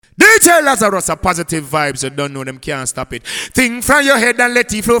DJ Lazarus, a positive vibes, you don't know them, can't stop it. Think from your head and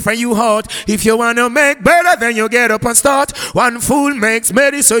let it flow from you heart. If you wanna make better, then you get up and start. One fool makes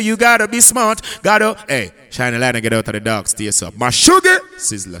many, so you gotta be smart. Hey, shine a light and get out of the dark, stay up. My sugar,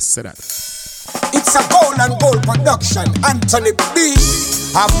 Sizzla, say that. It's a gold and gold production, Anthony B.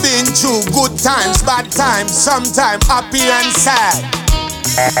 I've been through good times, bad times, sometimes happy and sad.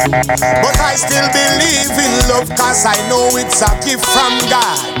 But I still believe in love, cause I know it's a gift from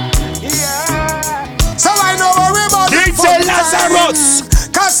God. So I know worry about the fun Lazarus,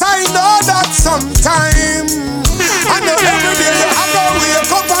 cause I know that sometime, I know every day I go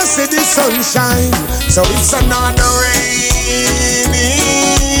wake up and see the sunshine. So it's another rainy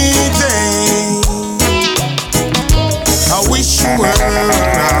day. I wish you were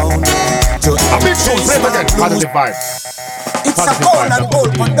around to chase my blues. It's a gold and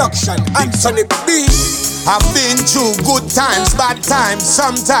gold production, Anthony B. I've been through good times, bad times,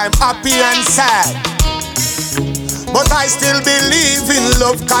 sometimes happy and sad. But I still believe in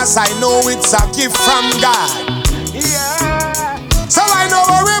love, cause I know it's a gift from God. So I know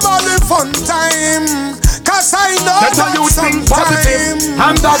worry about the fun time, cause I know that's that how you think positive,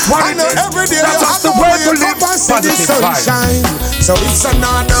 and that's what I know every day that's just the way to live positive sunshine. So it's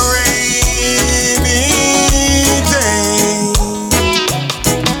another rainy day.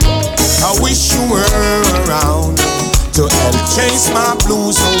 I wish you were around to help chase my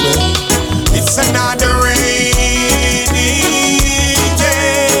blues away. It's another rainy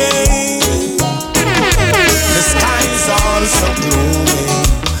day. The sky is also gloomy,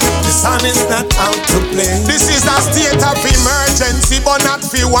 the sun is not out to play. This is a state of emergency, but not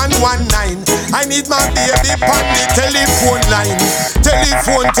for 119. I need my baby on the telephone line.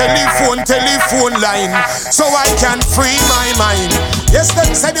 Telephone line, so I can free my mind. Yes,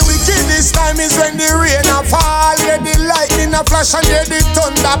 them say the wickedest time is when the rain a fall, yeah, the lightning a flash and yeah, the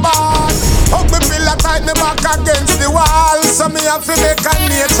thunder ball. Hug me pillow tight, me back against the wall, so me have to make a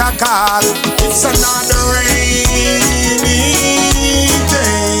nature call. It's another rainy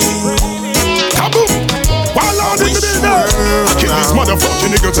day. Kaboom! While on in the building, I kill these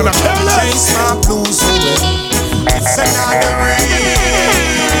motherfucking niggas and I tell them. Chase my blues away. It's another rainy day.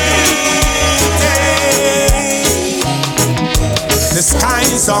 The sky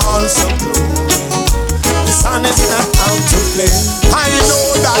is also blue, the sun is not out to play. I know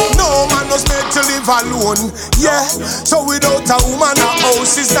that no man was made to live alone. Yeah, so without a woman, a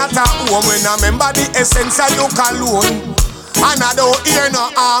house is not a home. When I remember the essence I look alone, and I don't hear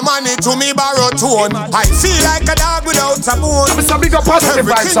no harmony to me borrow tone. I feel like a dog without a bone. It's a big positive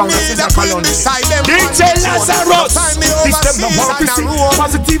vibe song. This is a colon. DJ Lazarus. This them no more to see.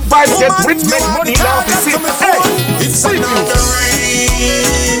 Positive vibes get rich, make money now to see. Hey, it's another rainy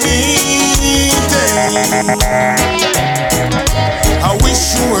day. I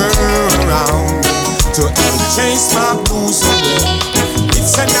wish you were around to help chase my blues away.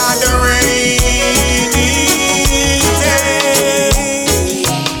 It's another rainy day.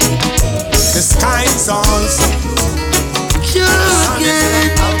 The sky is also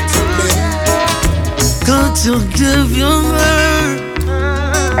got to give your word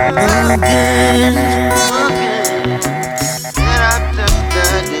again.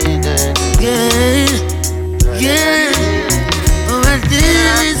 Yeah. Oh, I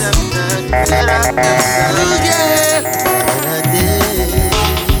did. Oh, yeah.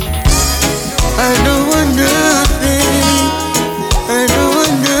 I don't want nothing. I don't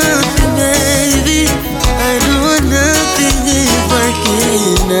want nothing, baby. I don't want nothing if I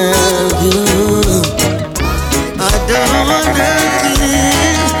can have you. I don't want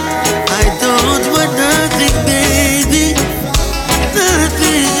nothing. I don't want nothing, baby.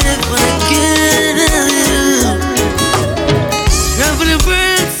 Nothing if I can have you. Travel the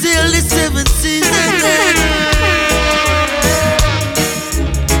world, sail the 7 seas again.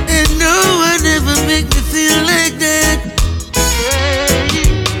 And no one ever make me feel like that.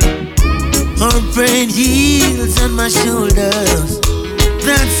 Her brain heals on my shoulders.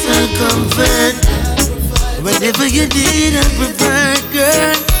 That's a comfort. Whenever you need a provide,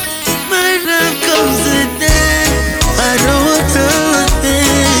 girl, my love comes with that. I don't want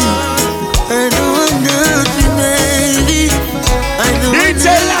nothing. I don't want nothing, baby. I don't want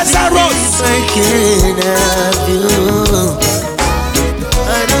nothing if I can have you.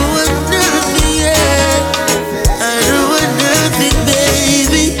 I don't want nothing yet. I don't want nothing,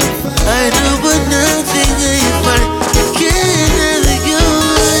 baby. I don't want nothing if I can have you.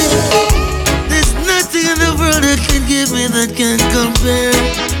 There's nothing in the world that can give me that can compare.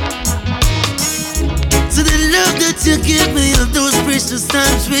 So the love that you give me of those precious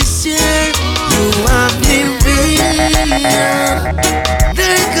times we share, you have me real.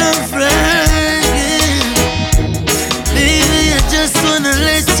 There goes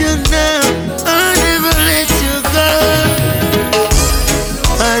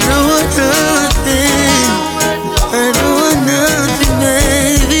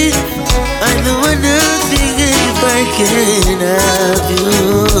can't have you.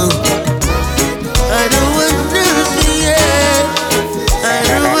 I don't want nothing else. I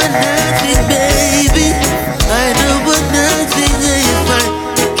don't want nothing, baby. I don't want nothing if I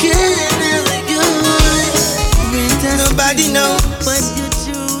can't have you. Nobody knows But you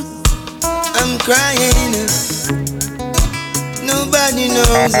choose. I'm crying. Nobody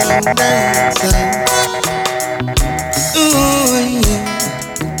knows I'm dancing. Ooh, yeah.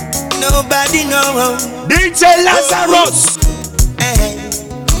 Nobody knows. DJ Lazarus. Hey.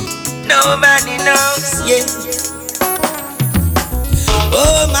 Nobody knows, yeah.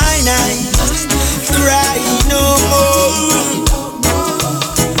 Oh, my night, cry no more.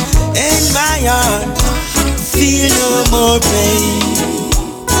 And my heart, feel no more pain.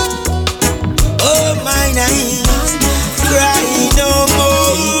 Oh, my night, cry no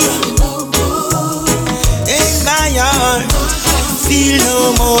more. And my heart, feel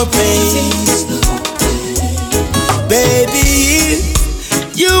no more pain. Baby,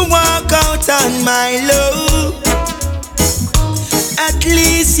 you walk out on my love. At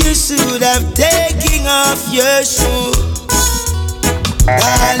least you should have taken off your shoe.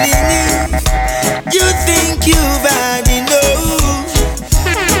 Darling, you think you've had enough.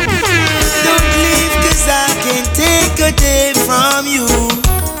 Don't leave, 'cause I can take a day from you.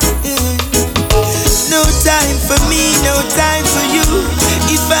 No time for me, no time for you.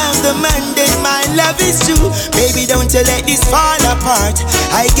 If I'm the man, then my love is true. Baby, don't you let this fall apart.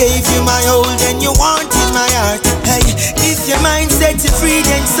 I gave you my all, then you wanted my heart. Hey, if your mind set you free,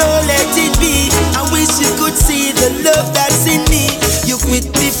 then so let it be. I wish you could see the love that's in me. You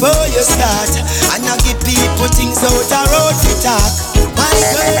quit before you start, and I give people things out the road to talk. My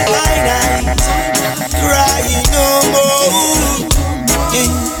girl, my night, cry no more.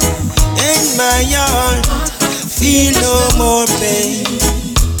 In my heart, feel no more pain.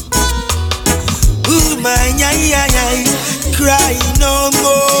 Ooh, my cry no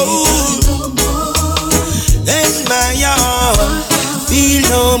more. In my heart, feel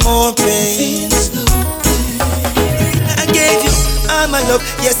no more pain. I gave you all my love,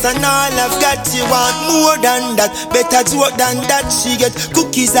 yes, and all I've got. You want more than that, better joke than that. She get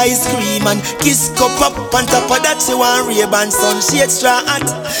cookies, ice cream, and kiss cup up on top of that. She want Ray-Ban sunshade straw hat.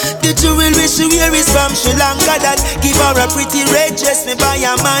 The jewelry she wear is from Sri Lanka. That give her a pretty red dress, me buy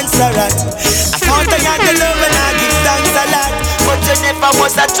a Montserrat. I thought I had the love and I give thanks a lot, but you never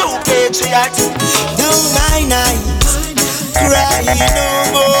was a true patriot. Now my nights, cry no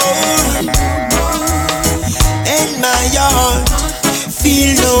more. And my heart,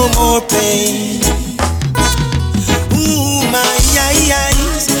 feel no more pain. Ooh, my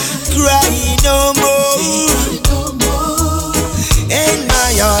eyes, cry no more. And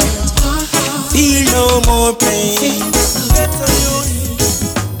my heart, feel no more pain.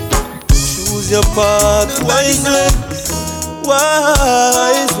 Choose your path wisely,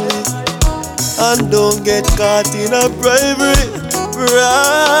 wisely, and don't get caught in a bribery.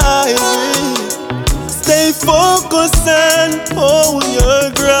 Stay focused and hold your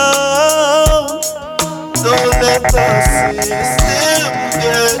ground. Don't let the system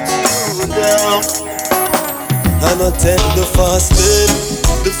get you down. And I take the fast lane,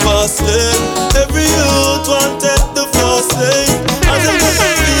 the fast lane. Every youth want take the fast lane. And I get the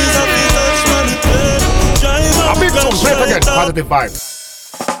keys of the touch money plane. Drive up, crash right up. Positive vibes.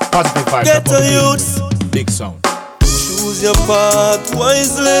 Positive vibes. Get the youths. Big sound. Choose your path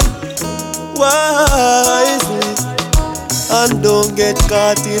wisely, wisely, and don't get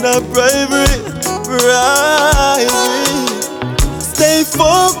caught in a bribery. Stay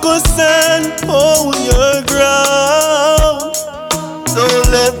focused and hold your ground. Don't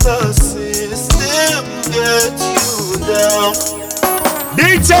let the system get you down.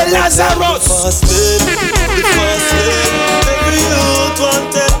 DJ Lazarus. The fast lane. Every youth want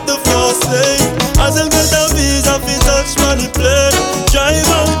take the fast lane. As them get a visa fi touch money plane. Drive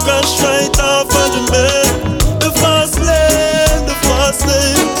and crash right off of the main. The fast lane.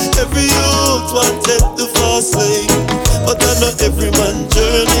 Every youth want take the fast lane. But I know every man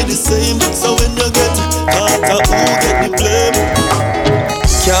journey the same. So when you get caught, who get the blame?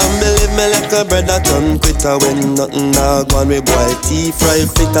 Can't believe me like a brother turn quitter. When nothing dog one with boy teeth fry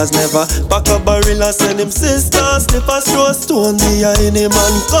fritters. Never back a barrel and send him sisters. Slip a straw stone behind him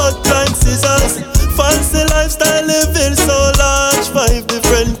and cut like scissors. Fancy lifestyle living so large. 5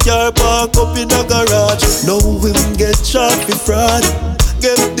 different car park up in a garage. Now him get shot for fraud.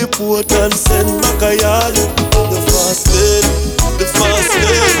 Get the port and send back a yard. The fast lane.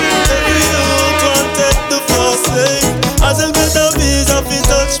 Every youth want take the fast lane. As them get a visa fi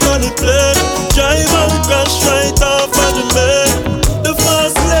touch money plane. Drive and crash right off of the main. The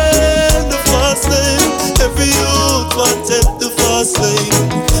fast lane. Every youth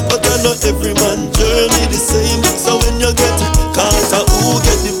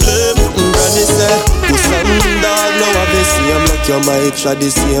Jameik shot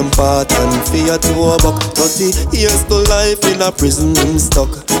the same pattern. Fear to buck 30 years to life in a prison him stuck.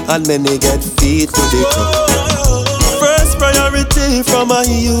 And many get feet to the truck. First priority from a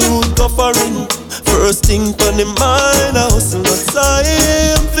youth offering. First thing on the mind, I hustle not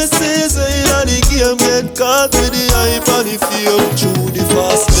time. For season and the game get caught with the hype and the fame. Through the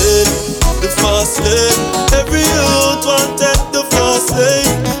fast lane, the fast lane. Every youth want take the fast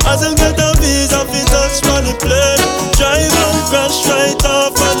lane. As them get a visa, fi touch on the plane. Drive and crash right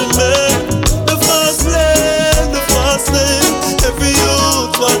off on the main. The fast lane, the fast lane. Every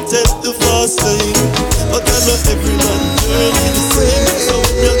youth want take the fast lane. But I know every man journey the same. So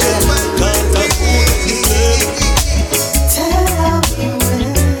you can't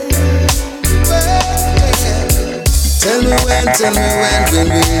Tell me when will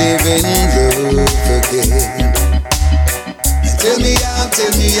we live in love again? Tell me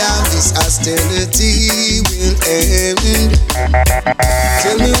how this hostility will end.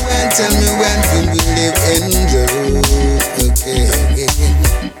 Tell me when will we live in love again?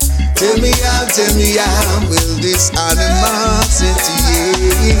 Tell me how will this animosity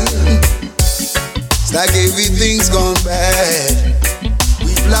end? It's like everything's gone bad.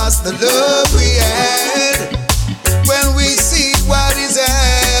 We've lost the love we had. When we see what is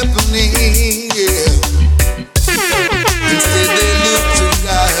happening, yeah. Instead they look to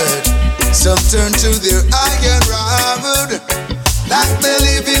God. Some turn to their iron rod, like they're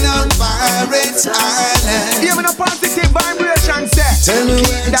living on Pirates Island. Give me a positive vibration, set. Tell me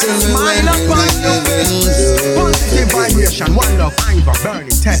when positive vibration, one love, anger,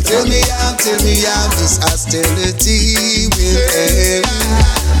 burning, test. Tell me how this hostility will end.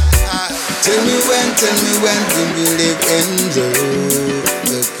 Tell me when will we live in love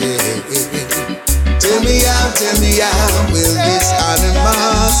again? Tell me how will this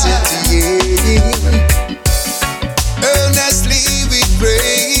animosity end? Earnestly we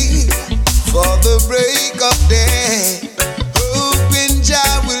pray for the break of day, hoping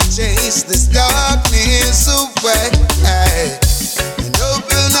Jah will chase this darkness away, and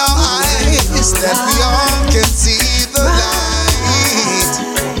open our eyes that we all can see the light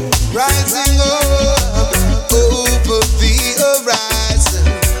rising up over the horizon.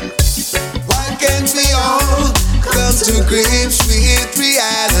 Why can't we all come to grips with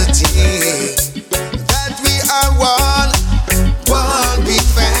reality that we are one big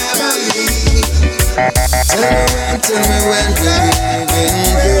family? Tell me when we live in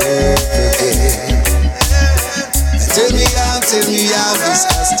love again. Tell me how this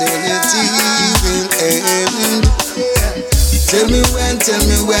hostility will end. Tell me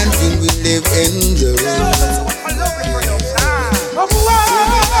when will we live in love?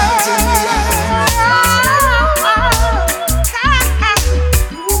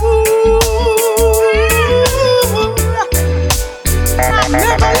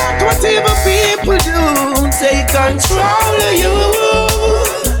 Never let whatever people do take control of you.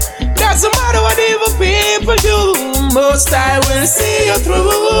 Doesn't matter whatever people do, most I will see you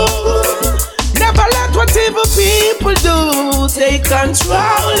through. Never let whatever people do take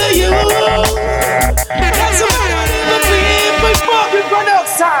control of you. Doesn't matter whatever people do. Bugle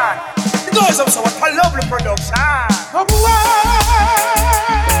production. It goes up so a lovely production.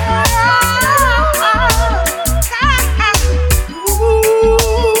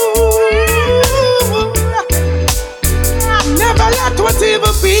 Never let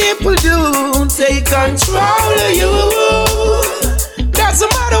whatever people do take control of you.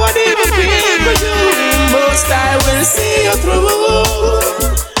 Doesn't matter what even people do, most I will see you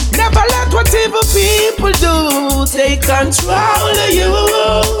through. Never let whatever people do take control of you.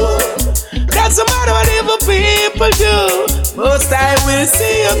 Doesn't matter what even people do, most I will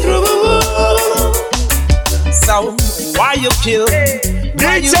see you through. So why you kill?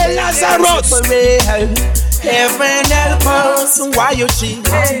 Why you Djazarus? Heaven help us, why you cheat?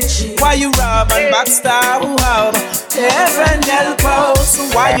 Why you rob and backstab? Heaven help us,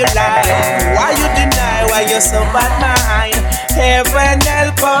 why you lie? Why you deny? Why you so bad mind? Heaven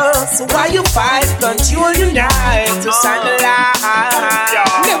help us, why you fight? Don't you unite to sign the lie?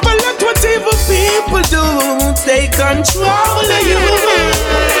 Never let whatever people do take control of you.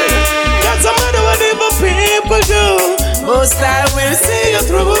 Doesn't matter whatever people do, most I will see you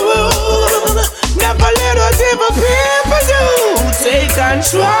through. Never let whatever people do take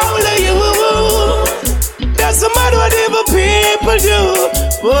control of you. Doesn't matter whatever people do,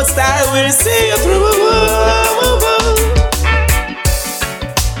 most I will see you through.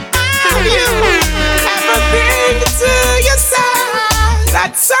 Everything to your side,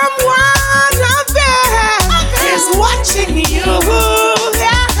 that someone out there is watching you.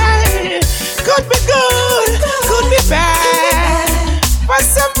 Could be good, could be bad.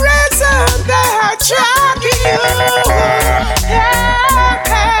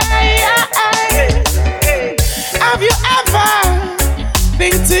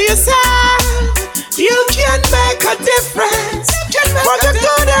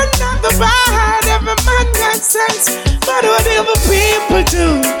 sense. But whatever people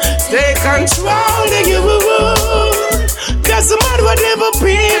do, stay controlling you. Doesn't matter whatever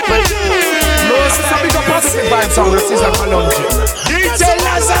people do. Most of the big positive vibes on the Sizzla Malonji. DJ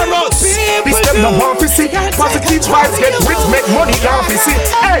Djazarus. This them no want to see. Positive vibes get rich, make money, now to see.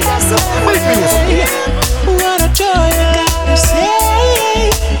 Hey, big news. What a joy I gotta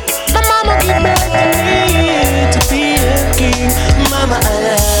say. My mama gave birth to me to be a king. Mama, I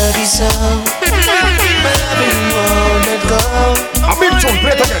love you so. My loving won't let go. I've been told,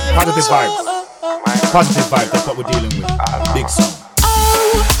 play it again. Positive vibes. Positive vibes, that's what we're dealing with. Big song.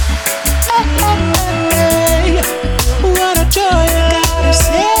 What a joy I gotta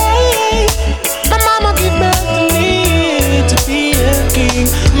say. My mama gave birth to me to be a king.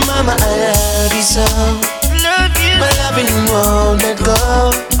 Mama, I love you so. Love you. My loving won't let go.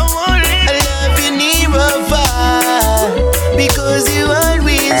 I love you near far because you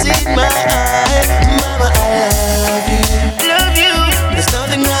always in my heart. Mama, I love you. Love you. There's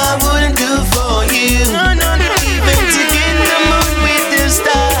nothing I wouldn't do for you. No. Even to get the moon with the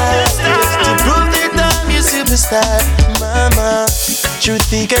stars, just to prove that I'm your superstar. Mama, through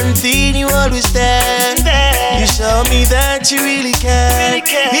thick and thin, you always stand. You show me that you really can.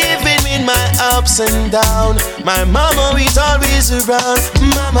 Even in my ups and downs, my mama is always around.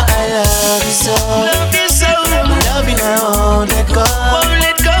 Mama, I love you so. Love you so. My loving I won't let go.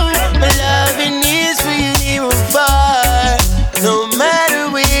 My loving is for you near or far. No matter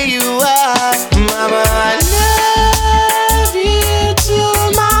where you are, Mama, I love you to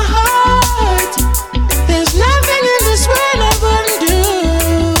my heart. There's nothing in this world I wouldn't do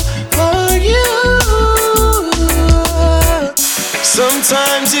for you.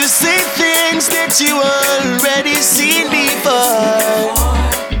 Sometimes you say things that you already seen before,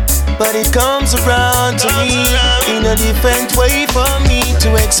 but it comes around to me in a different way for me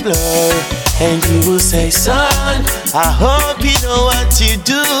to explore. And you will say, son, I hope you know what you're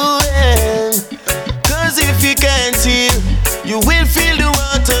doing. Cause if you can't hear, you will feel the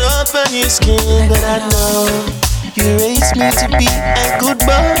water up on your skin. But I know you raised me to be a good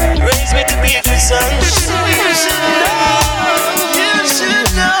boy. Raised me to be a good son. So you should know. You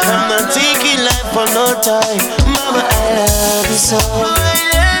should know. I'm not taking life for no time. Mama, I love you so. I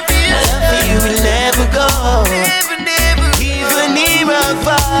love you. My love for you will never go. Even near or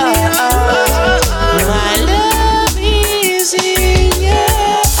far. My love is in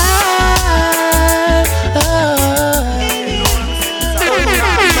your eyes.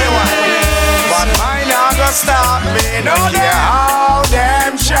 But mine not gonna stop me, no care how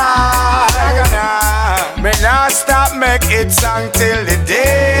them try. Me not stop make it song till the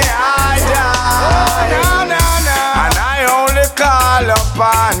day I die. And I only call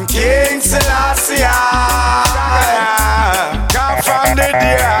upon King Selassie. Come from the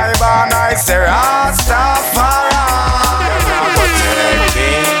day I born, I say Rastafari. Them not go take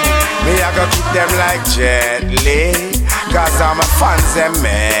me I go keep them like Jet Li. Cause all my fans them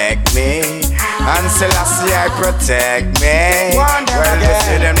make me, and Selassie I protect me. Well you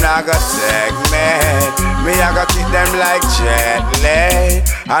see them not go take me I go keep them like Jet Li.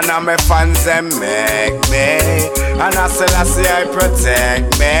 And all my fans them make me, and I Selassie I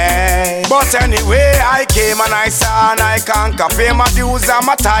protect me. But anyway I came and I saw and I conquer. Pay my dues and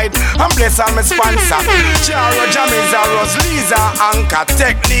my tithe, and bless all my sponsor. Jaro, Djazarus, Lisa, Anchor,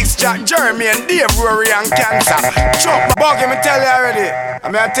 Techniques, Jack, Jeremy and Dave, Rory and Cancer. Chuck, Bugle, me tell you already. I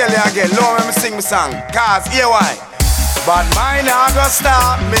mean I tell you again, Lord, let me sing my song. Cause, hear why? But mine not gonna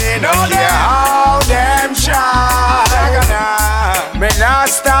stop me, no care how them try. Me not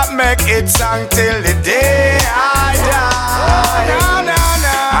stop make it song till the day I die.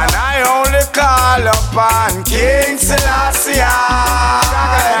 And I only call upon King Selassie.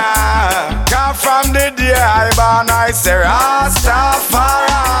 Come from the day I born, I say Rastafari.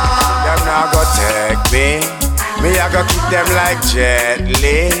 Them not go take me I go keep them like Jet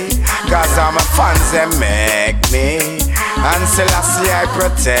Li. Cause all my fans them make me, and Selassie I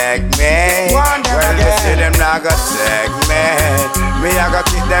protect me. Well you see them not go take me I go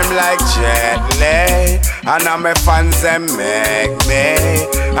keep them like Jet Li. And all my fans them make me,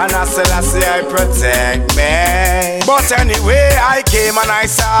 and I Selassie I protect me. But anyway I came and I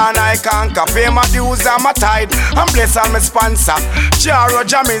saw and I conquer. Pay my dues and my tithe, and bless all my sponsor. Jaro,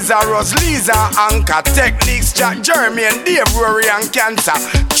 Djazarus, Lisa, Anchor, Techniques, Jack, Jeremy and Dave, Rory and Cancer.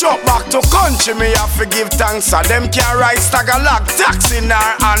 Chop back to country, me have to give thanks. Them can't write Tagalog, tax in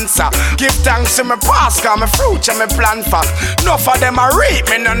our answer. Give thanks to my past, cause my future me plan for. Enough of them them a reap,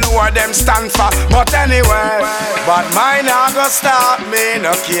 me no know what them stand for. But anyway, but mine a go stop me,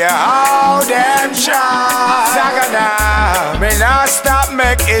 no care how them try. Sagana, me not stop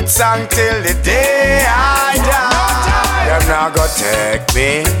make it song till the day I die. Them not go take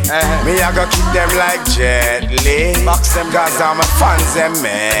me, me a go keep them like Jet Li. Box them cause all my fans them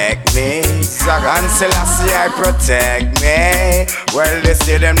make me. And Selassie I protect me. Well they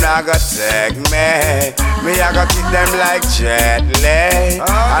say them not go take me. Me a go keep them like Jet Li. And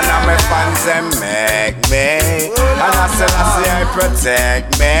all my fans them make me. And I Selassie I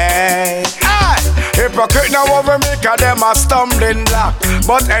protect me. Hypocrite now over me cause them a stumbling block.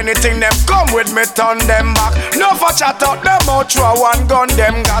 But anything them come with me turn them back. No for chat out them out through one gun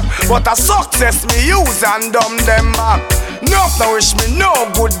them got. But a success me use and dumb them back. No wish me no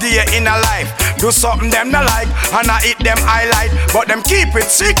good day in a life. Do something them not like and I eat them highlight. But them keep it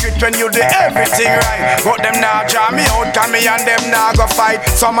secret when you do everything right. But them now draw me out cause me and them now go fight.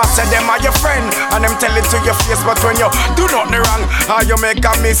 Some a say them are your friend and them tell it to your face. But when you do nothing wrong or you make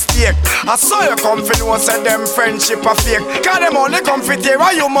a mistake, I saw you come for no say them friendship a fake. Cause them only come for take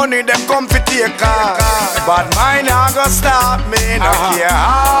while you money them come for take. But mine a go stop me, no care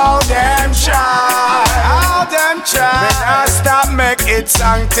how them try. How them try. Me not stop make it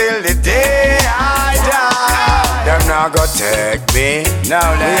song till the day I die. Them not go take me. No,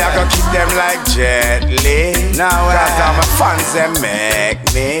 me I go keep them like Jet Li. No, cause all my fans them make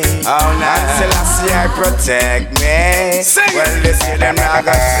me. Oh, now Selassie I protect me. Sing. Well, they say them not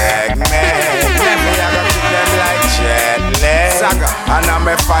go take me. Me I go keep them like Jet Li. And all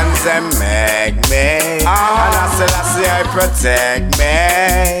my fans them make me. And I Selassie I protect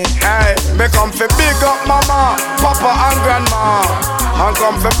me. Hey, me come for big up mama, papa and grandma. And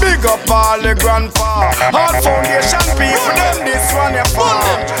come for big up all the grandpa. All foundation people, them this one you for.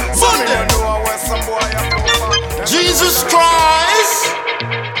 Some me don't know where some boy you. Jesus Christ,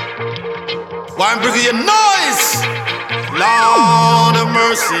 why bring your noise? Lord of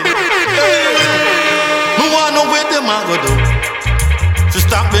mercy. Who wanna wait them I go do? To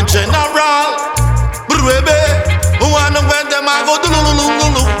stop being general. Baby, who wanna wait them I go do?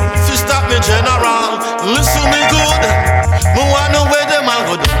 To stop being general. Listen me good. Who wanna wait them I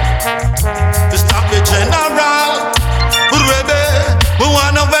go do? To stop being general. Baby, who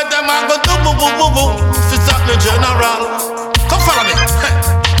wanna wait them I go do? To stop being general. Come follow me.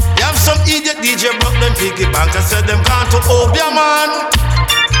 You have some idiot DJ broke them piggy bank and said them can't to Obia man.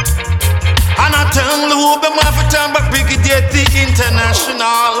 And I tell them who be man for time but Brigadier the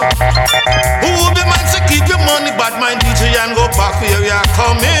International. Who be man to keep your money but my DJ and go back where you're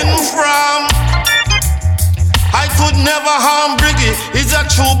coming from. I could never harm Briggy, he's a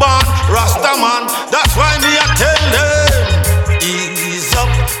true born Rasta man. That's why me I tell them, ease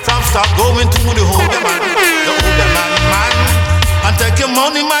up, from stop going to the Obia man, the Obia man. And take your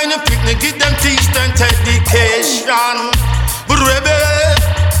money, mind your picnic, get them teach them education. But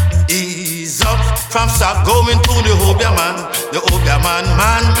ease up, from stop going to the Obia man,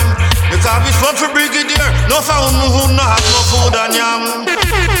 man. Because it's fun for Brigadier, no found who no have no food and yam.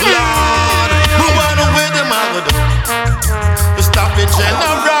 Lord, who wanna wait them I go do? To stop it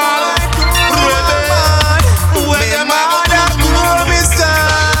general. Where them I go do?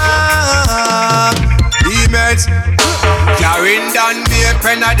 Dmedz. Carrying down be a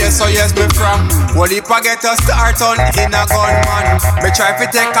pen a day, so yes me from. Well if I get a start on in a gunman, me try to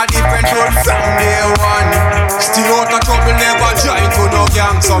take a different road from day one. Still out of trouble, never join to no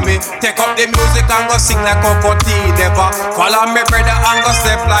gang. So me take up the music and go sing like a putty. Never follow me brother and go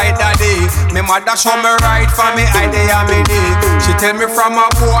step like daddy. Me mother show me right for me idea me day. She tell me from a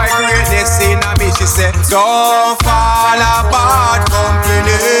boy greatness in me. She say don't fall apart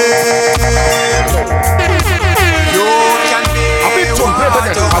company. You can be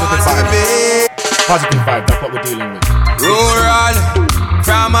what you want to be. Positive vibe, that's what we're dealing with. Rural,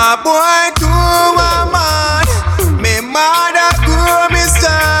 from a boy to a man, me mother grew me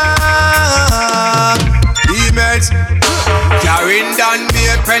strong. Dmedz, carrying down me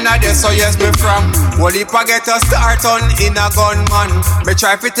a pen a day, so yes me from. Well if I get a start on in a gunman, me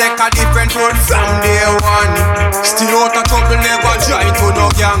try to take a different road from day one. Still out of trouble, never join to no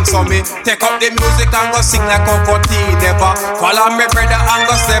gang. So me take up the music and go sing like a putty. Never follow me brother and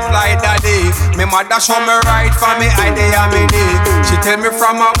go step like daddy. Me mother show me right for me idea me day. She tell me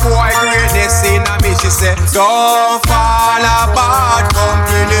from a boy greatness in me. She say don't fall apart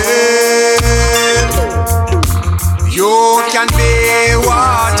company. You can be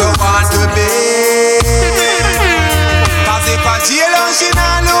what you want to be. Cause if a jail she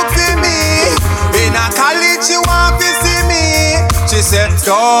not look for me, in a college she want to see me. She said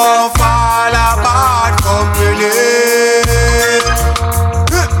don't fall apart company.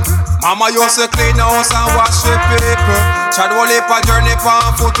 Mama used to clean the house and wash the people. Chad will leap a journey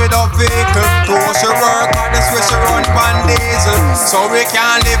on foot with a vehicle. To wash your work on the switch run pan diesel. So we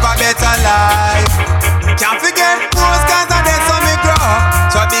can live a better life. Can't forget those guys and that's how me grow.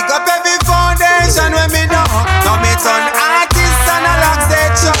 So big up every foundation when me know. Now me turn artist and a lock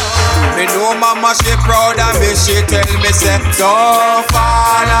stage show. Me know mama she proud of me. She tell me say don't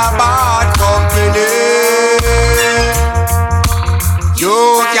fall apart company.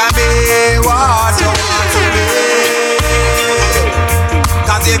 You can be what you want to be.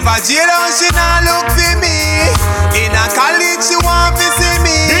 Cause if a jail she not look for me, in a college she want to see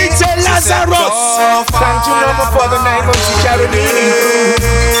me. DJ Djazarus, thank you number for the 9 months you carry me.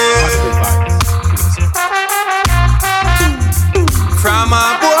 From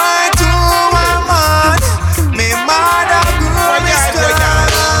a boy to a man, me mother grew me strong.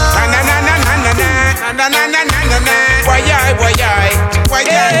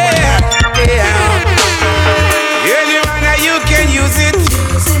 Anyone you can use it,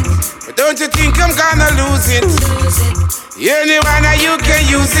 but don't you think I'm gonna lose it? Anyone you can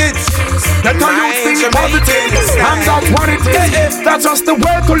use it. That's how you think positive, and that's what it is. That's just the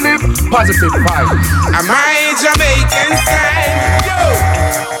way to live. Positive vibes. Am I Jamaican style? Yo.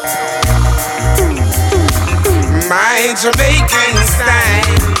 My Jamaican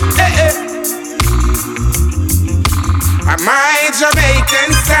style. My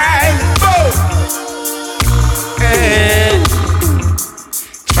Jamaican style.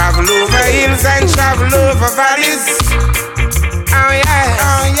 Travel over hills and travel over valleys. Oh yeah,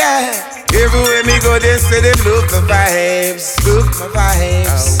 oh yeah. Everywhere me go, they say they love the vibes, love my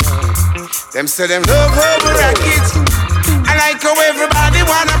vibes. Them say them love how we rock it. I like how everybody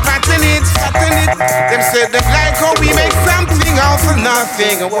wanna pattern it, pattern it. Them say they like how we make something out of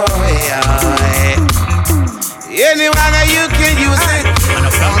nothing. Oh yeah. Anyone you can use it.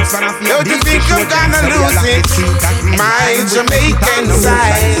 Don't you think I'm gonna lose it? My Jamaican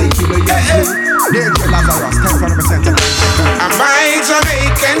side. My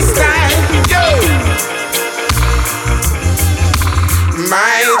Jamaican style. Yo.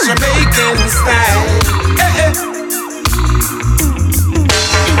 My Jamaican style.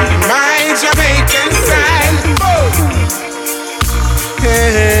 My Jamaican style.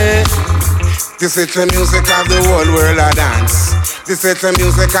 This is the music of the whole world I dance. This is the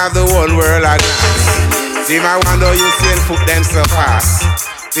music of the whole world I dance. See my wonder you still put them so fast.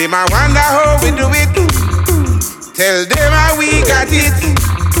 See my wonder how we do it. Tell them how we got it.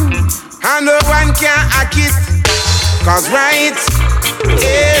 And no one can hack it. Cause right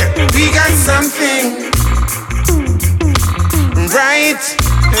here we got something. Right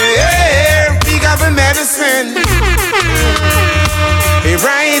here we got the medicine.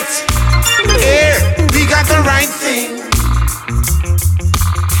 Right here, we got the right thing.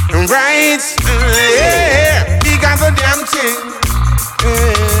 Right here, we got the damn thing.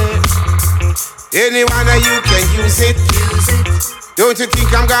 Anyone of you can use it. Don't you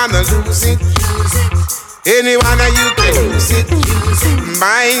think I'm gonna lose it? Anyone of you can use it.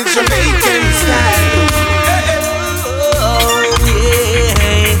 My Jamaican style.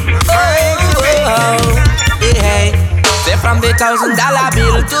 From the $1,000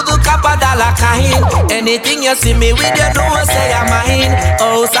 bill to the copper dollar coin. Anything you see me with, you know say I'm mine.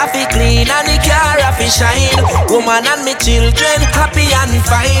 House I feel clean and the car I feel shine. Woman and me children happy and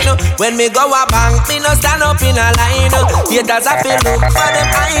fine. When me go a bank, me no stand up in a line. Haters I feel look for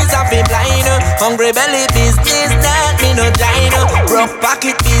them eyes I feel blind. Hungry belly business that me no join. Broke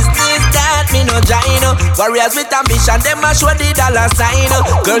pocket business that me no join. Warriors with ambition, them a show the dollar sign.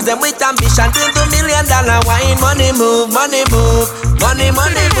 Girls them with ambition, build $1 million wine. Money move, money move, money,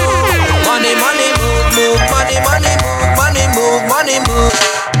 money move, money, money move, move, money, money move, money move, money move.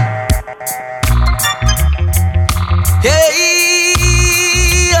 Hey,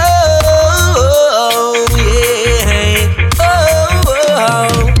 oh, yeah,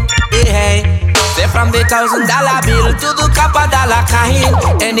 oh, yeah. Say from the $1,000 bill to the copper dollar coin.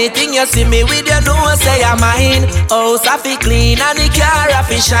 Anything you see me with, you know say I'm mine. House I feel clean and the car I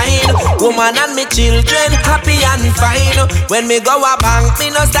feel shine. Woman and me children happy and fine. When me go a bank, me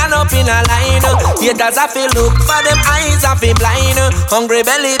no stand up in a line. Haters I feel look for them eyes I feel blind. Hungry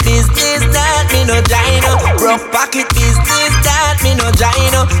belly business that me no join. Broke pocket business that me no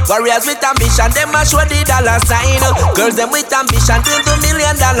join. Warriors with ambition, them a show the dollar sign. Girls them with ambition, build $1 million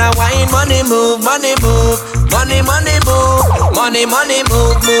 $1 wine. Money move, money move. Money, money move. Money, money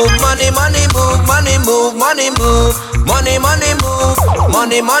move, move. Money, money move. Money move, money move. Money, money move.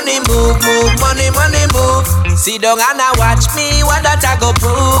 Money, money move, move. Money, money move. Sit down and watch me, what that I go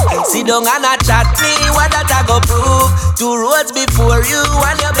prove. Sit down and chat me, what that I go prove. 2 roads before you,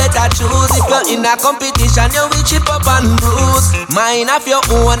 and you better choose. If you're in a competition, you will chip up and bruise. Mine of your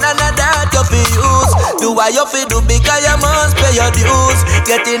own and that you fi use. Do what you fi do because you must pay your dues.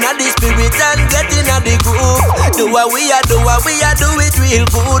 Get in the spirit and get in the groove. Do what we are, do it real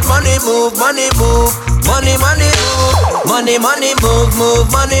good. Money move, money move. Money, money move. Money, money move, move.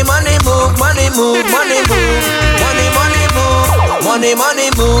 Money, money move. Money move, money move. Money, money move. Money, money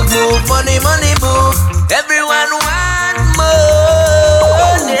move, move. Money, money move. Everyone want money.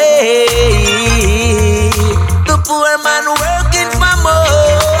 The poor man working for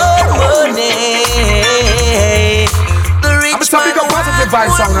more money. The rich man want positive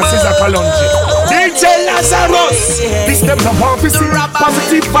vibes song and Sizzla Kalonji. DJ Djazarus. This them the want to see.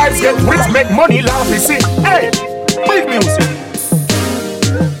 Positive vibes get rich, make money, laugh, you see. Hey, big music.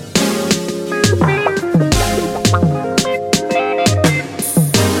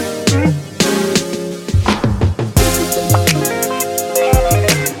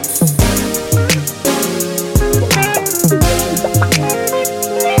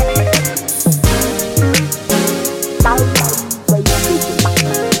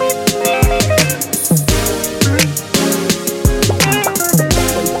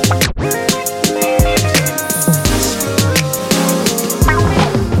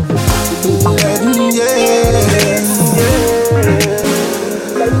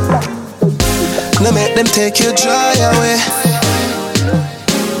 Take your joy away.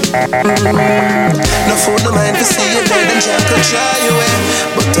 No food, no mind to see you dead and Jah could dry away.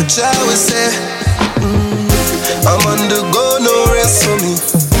 But the Jah will say, I'm on the go, no rest for me.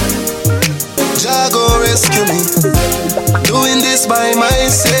 Jah go rescue me. Doing this by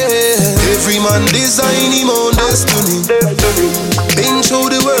myself. Every man design him own destiny. Been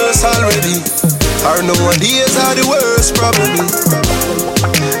through the worst already. Our nowadays are the worst probably.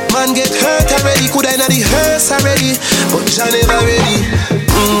 Man get hurt already, could I not the hearse already, but Jah never ready.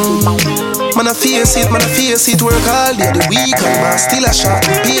 Man I face it, work all day the week and man still a shot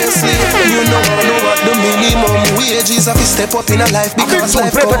and pay a slave. You know I know what the minimum wage is. If you step up in a life because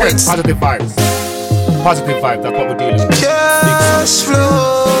life comes. Positive vibes, that's what we're dealing with. Cash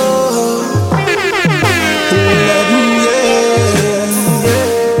flow,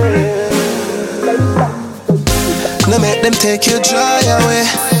 now make them take your joy away.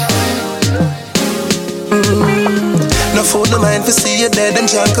 No food, no mind to see you dead and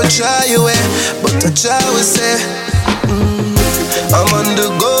Jah could dry away. But the Jah will say, I'm on the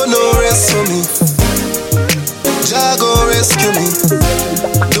go, no rest for me. Jah go rescue me.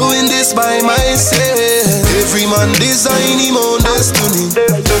 Doing this by myself. Every man design him own destiny.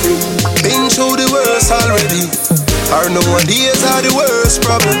 Been through the worst already. Our nowadays are the worst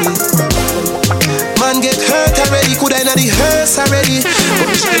probably. Man get hurt already, could I not the hearse already, but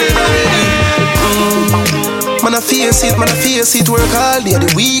Jah never ready. Man I face it, work all day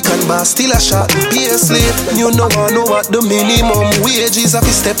the week and man still a shot and pay a slave. You know I know what the minimum wage is. If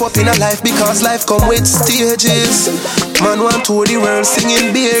you step up in a life because life come with stages. Man want to the world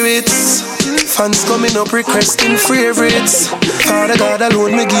singing beer hits. Fans coming up requesting favorites. Father God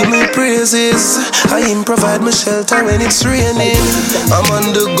alone me give me praises. I him provide me shelter when it's raining. I'm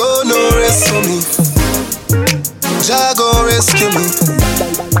on the go, no rest for me. Jah go rescue me.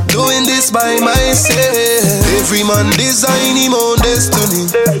 Doing this by myself. Every man design him own destiny.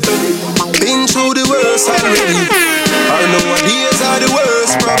 Been through the worst already. I know what days are the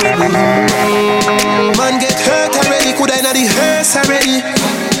worst probably. Man get hurt already, could I not the hearse already?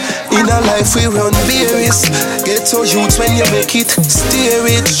 In a life we run berries. Get to youth when you make it, stay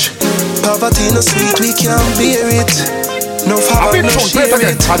rich. Poverty no sweet, we can't bear it. No father, no share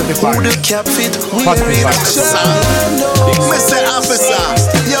it. Who the cap fit, wear it. Mr. Officer,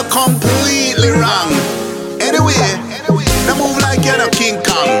 you're completely wrong. Anyway, now move like you're no King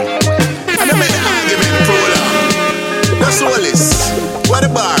Kong. And I make the argument prolong. That's all this. What a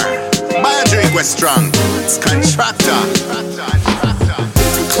bar. Buy a drink, we're strong. It's Contractor.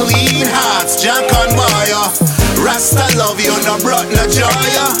 Clean hearts, Jack on fire. Rasta love you, no brought no joy.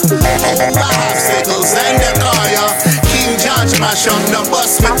 Over obstacles and the car. King George mash up, no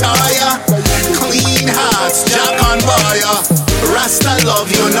bust me tire. Clean hearts, Jack on fire. Rasta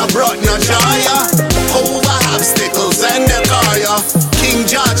love you, no brought no joy. Over obstacles and the car. King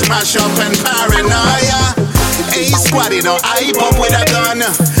George mash up and paranoia. Hey squad, you know, hype up with a gun.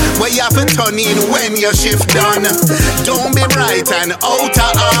 Where you have to turn in when your shift done. Don't be bright and out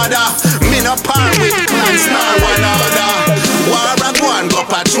of order. Me no part with clans nor one order. War a go and go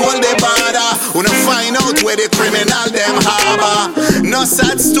patrol the border. Wanna find out where the criminal them harbor. No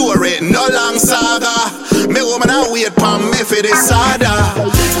sad story, no long saga. Me woman a wait for me for the soda.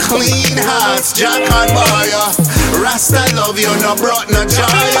 Clean hearts, Jack and Boya. Rasta love you, no brought no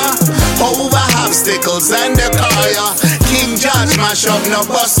joy. Over obstacles and the kaya. King George mash up, no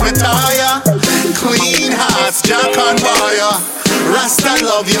bust me tire. Clean hearts, Jack and Boya. Rasta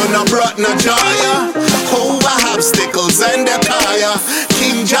love you, no brought no joy. Over obstacles and the kaya.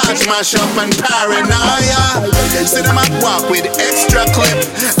 King George mash up and paranoia. See them at walk with extra clip.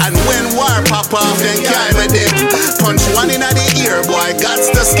 And when war pop off, then can't dip. Punch one in the ear, boy, gots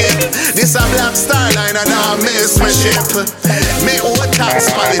to skip. This a black star line and I miss my ship. Me old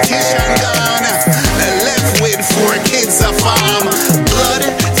tax politician gone. Left with 4 kids a farm. Blood,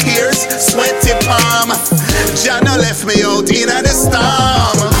 tears, sweaty palm. Jana left me out in the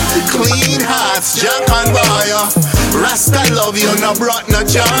storm. Clean hearts, Jack and Boya. Rasta love you, no brought no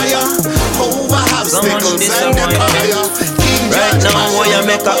joy. Over obstacles and the fire. Right now we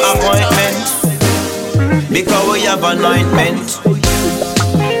make an appointment because we have anointment.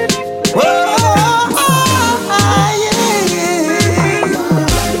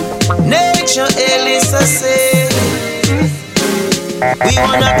 Nature ellis I say. We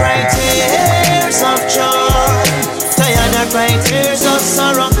wanna cry tears of joy. Tired of cry tears of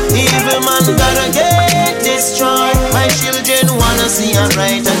sorrow. Evil man gotta get destroyed. My children wanna see a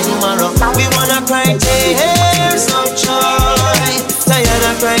brighter tomorrow. We wanna cry tears of joy. Tired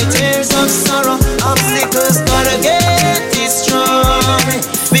of cry tears of sorrow. Obstacles gotta get destroyed.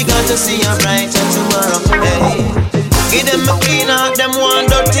 We got to see a brighter tomorrow. Hey. Give them a clean out, them want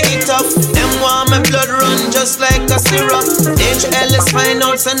dirty it up. Them want my blood run just like a syrup. L.U.S.T find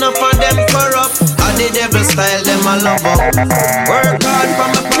out enough of them corrupt. I the devil style, them a love up. Work hard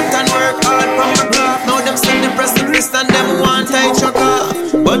from my pot and work hard from my craft. Now them send the press the fist and them want I chuck off.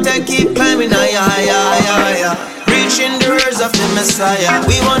 But I keep climbing higher. Reaching the words of the Messiah.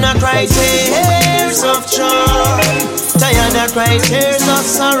 We wanna cry tears of joy. Tired of cry tears of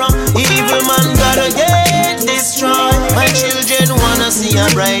sorrow. Evil man gotta get destroyed. My children wanna see a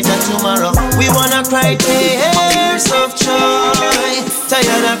brighter tomorrow. We wanna cry tears of joy.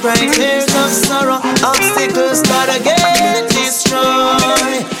 Tired of cry tears of sorrow. Obstacles gotta get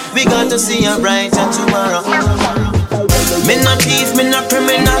destroyed. We got to see a brighter tomorrow. Me not thief, me not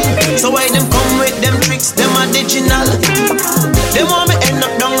criminal. So why them come with them tricks, them original. Them want me end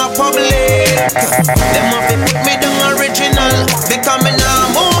up down a public. Them want me put me down original. Because me now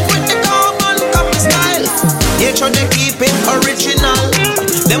move with the carbon copy style. Nature they keep it original.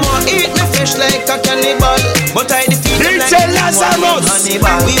 Them want eat me fish like a cannibal. But I defeat them like Djazarus.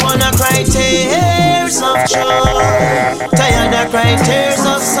 We wanna cry tears of joy. Tired of cry tears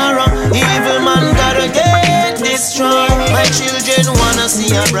of sorrow. Evil man gotta get destroyed. My children wanna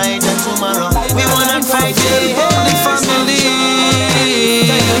see a brighter tomorrow. We wanna cry tears for the family.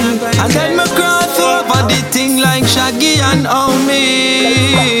 And then me cross over the thing like Shaggy and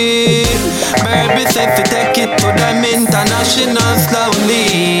Omi. Baby said to take it to them international slowly.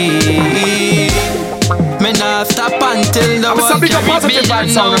 Me nah stop until the world carry me and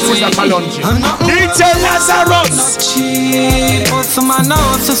DJ Djazarus. Cheap, but some man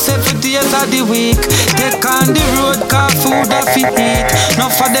also 7 days of the week. Take on the road, car food off it eat.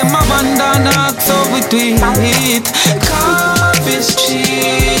 Not for them abandon ask so we do it. Carve is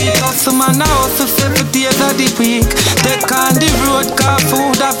cheap, but some man also 7 days of the week. Take on the road, car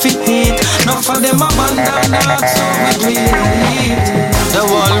food off it eat. Not for them abandon ask so we do it. The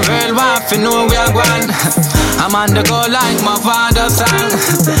whole world want to know we are going. I'm on the go like my father's son.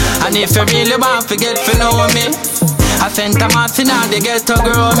 And if you really want to get to know me, I sent a Martin and they get to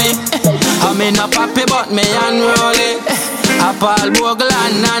grow me. I'm in a pappy but me unroll it. I Paul Bugle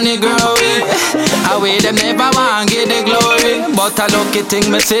and Nanny grow it. I wait them never want get the glory. But I lucky thing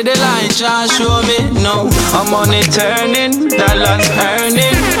me see the light and show me. No, I'm money turning, dollars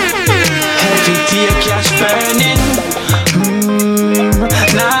earning. Heavy tear cash burning.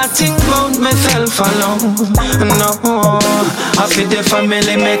 Nothing about myself alone. No, I feel the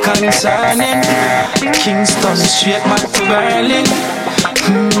family me concerning. Kingston straight back to Berlin.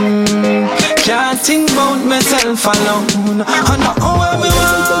 Can't think about myself alone. I know where we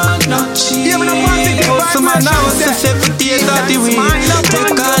want, not cheap. But some man now say 7 days of the week.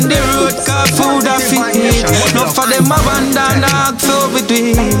 Take on the road, car food I feed. Not for them abandon ask so we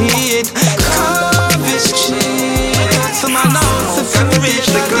do it. Carve is cheap. Some man now say 7 days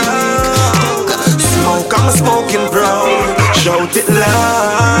of the week. Smoke, I'm a smoke smoking brown. Shout it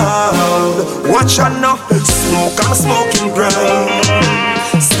loud. Watch out now. Smoke, I'm smoking brown.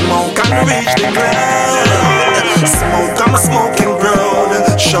 Smoke and reach the ground. Smoke, I'm smoking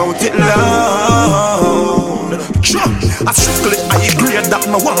brown. Shout it loud. I strictly I agree that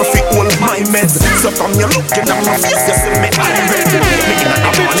my want to hold my meds. So from you looking at my face, you see me I'm ready. Me in a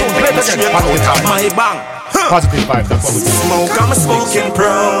morning, straight out of my bang. Positive vibe, that's what we do. Smoke, I'm smoking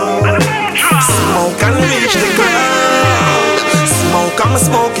brown. Smoke and reach the ground. Smoke, I'm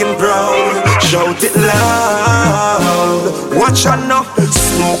smoking brown. Shout it loud. Watch out now.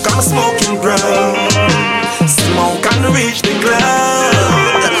 Smoke, I'm smoking brown. Smoke and reach the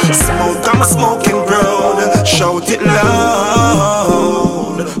ground. Smoke, I'm smoking brown. Shout it loud.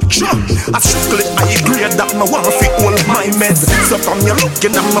 I strictly I agree that my want to hold my meds. So from you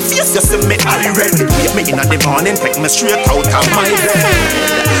looking at my face, you see me I ready. Wake me in the morning, take me straight out of my bed.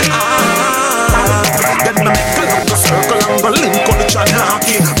 Then me make a long circle and go link on the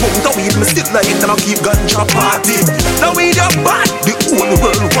Chanaki. Boom the weed, me still like it and I keep ganja party. Now we the bad, the whole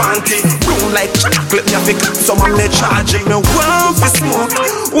world want it. Brown like chocolate, me have to cut some of me charging. Me want to smoke,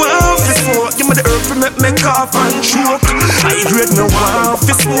 want to smoke. Give me the herb to make me cough and choke. I grade me want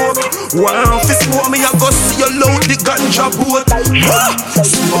to smoke, want to smoke. Me I go see you load the ganja boat.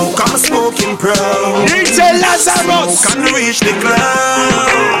 Smoke, I'm smoking brown. Djazarus. Smoke and reach the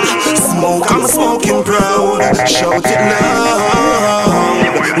cloud. Smoke, I'm smoking brown. Shout it loud.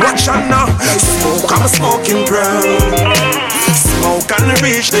 Watch out now. Smoke, I'm smoking brown. Smoke and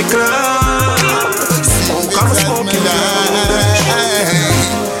reach the cloud. Smoke, I'm smoking brown.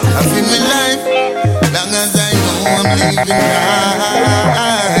 I feel my life long as I know I'm living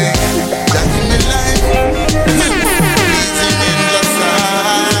right. That in my life, pleasing in the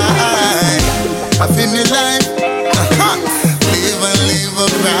sight. I feel my life, live and live a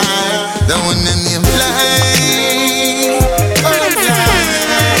pride. The one in your life,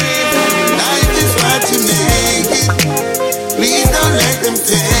 life is what you make it. Please don't let them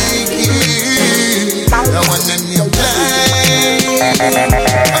take it. The one in your life,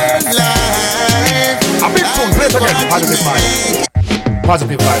 a big tune, play it again. Positive vibe.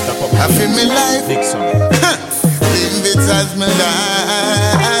 Positive vibe, that's what we do. I feel my life, big song. live it as my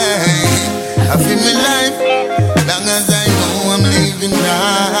life. I feel my life, long as I know I'm living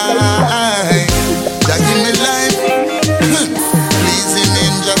right. That give me life, pleasing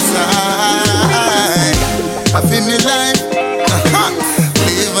in your sight. I feel my life,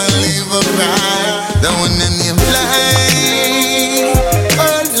 live and live a pride. The one in your life,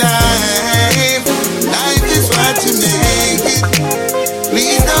 oh life, life is what you make it.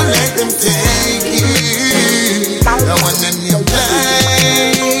 Please don't let them take it. The one in your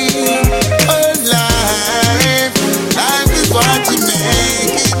life, oh life, life is what you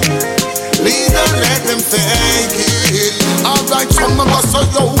make it. Please don't let them take it. Alright, some of us are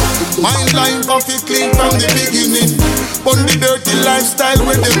yo. My life off it clean from the beginning. But the dirty lifestyle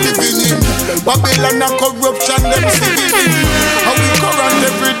where them living in. Babylon and corruption them sitting in. How we current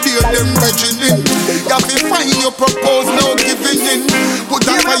every day them regining. You have to find your propose no giving in. Put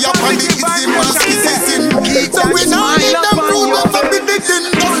a fire on the easy mask is in. So we now need them food of the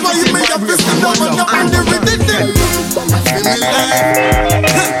beginning. That's why you may have to stand up and up and the reading. Feel me life,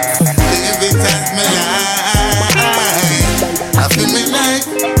 live it as my life. I feel me life,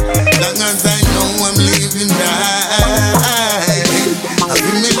 long as I know I'm living right. I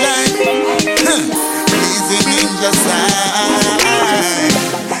feel me life, pleasing in your sight.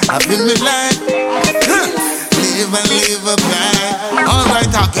 I feel me life, live and live a pride.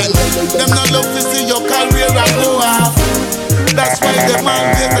 Alright, again, them not love to see your career and go off. That's why them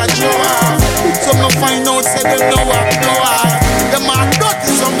always a show off. Some no find out, say them no walk, no off. Them are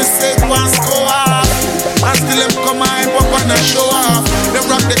dirty, some me say one score off. And still them come and hype up and show off. Them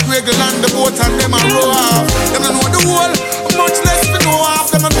rock the cradle and the boat and them a row off. Them don't know the whole, much less to know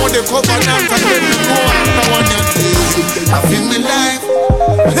off. Them don't know the covenant and them go after one you see. I feel me life,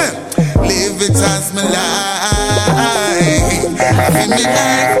 live it as my life. I feel me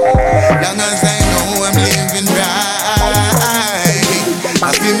life, long as I know I'm living right.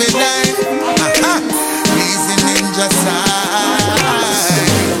 I feel me life, pleasing in your sight.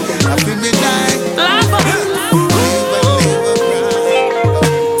 I feel me life, live and live a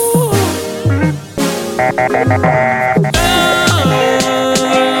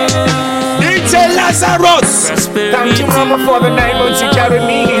Djazarus. Thank you, Mama, for the 9 months you carried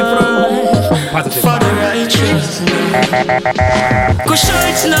me through. Positive for the righteous. Cause sure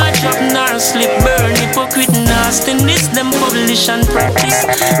it's not drop nor slip, burn hypocrite nastiness, them publish and practice.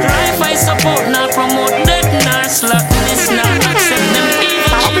 Life I support, not promote death nor slackness, not accept them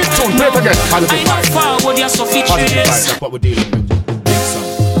evil. again. I know forward, you're so features. That's what we're dealing with. Big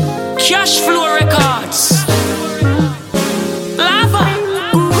song. Cash Flow Records. Lava.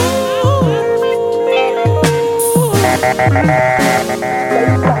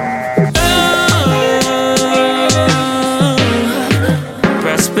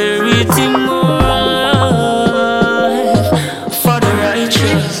 Prosperity more for the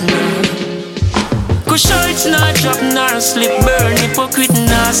righteous. Cause sure it's not drop nor slip, burn hypocrite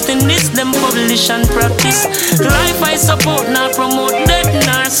nastiness, them publish and practice. Life I support, not promote death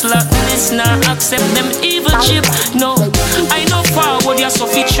nor slackness, nor accept them evil chip. No, I know forward, you're so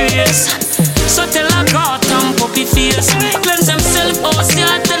features. So tell a God and puppy face, cleanse themselves, oh see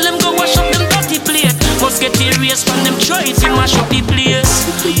I tell them go wash up them dirty plate. Must get erased from them try to mash up the place.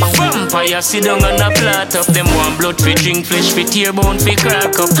 Vampire sit down on a plot up, them want blood fi drink flesh fi tear bone fi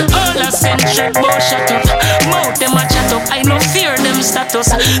crack up. All a send shot bow shut up, mouth them a chat up, I no fear them status.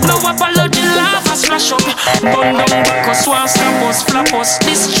 No apology laugh a splash up, bun down back us, want stop us, flap us,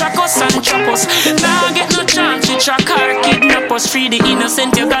 distract us and trap us. Nah get no chance to track or kidnap us, free the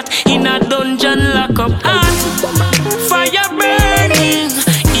innocent you got in a dungeon lock up. And fire burning,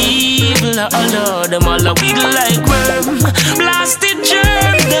 evil all them all a wiggle like worm. Blasted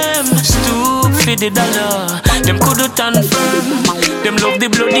germ them, stoop for the dollar. Them couldn't stand firm. Them love the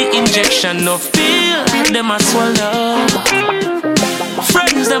bloody injection of pill. Them a swallow.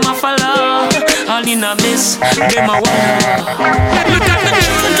 Friends them a follow. All in a mess, them a wallow. Look at the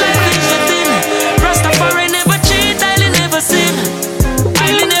truth like this within. Rastafari never cheat, I'll never sin.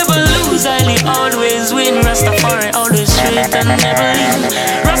 I'll never lose, I'll always win. Rastafari always straight and never in.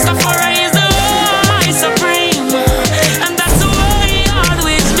 Rastafari is the high supreme, and that's the way he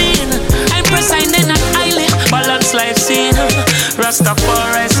always been. I'm precise and highly balanced life scene.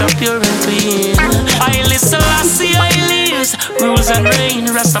 Rastafari so pure and clean. I listen, I see, I lives, rules and reign.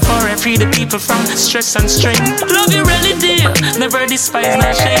 Rastafari free the people from stress and strain. Love you really dear, never despise,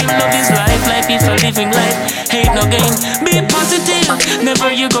 no shame. Love is life, life is a living life. Hate no gain, be positive,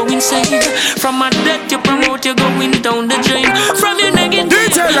 never you go insane. From a death you promote, you going down the drain. From your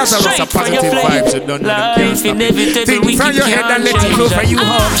negative, straight for your flame. Life inevitable, we from your head and let it flow from you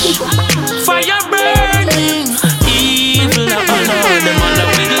heart. Fire burning, evil all them all a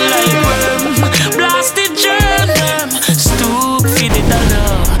wiggle like worm. Blasted germ them, stoop for the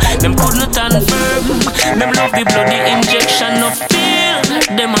dollar. Them couldn't stand firm. Them love the bloody injection of pill.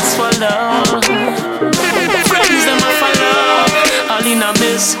 Them a swallow. Friends them a follow. All in a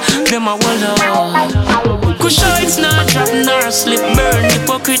mess, them a wallow. Cause sure it's not drop nor slip, burn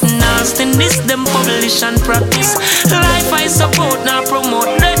hypocrite nastiness, them publish and practice. Life I support, nor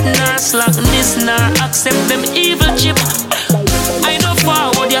promote death nor slackness, nor accept them evil chip. I know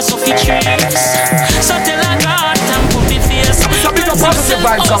forward, you're so features. So tell a God and put me face. So big up positive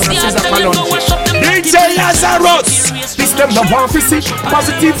vibes on the Sizzla DJ Djazarus. This them the one to see.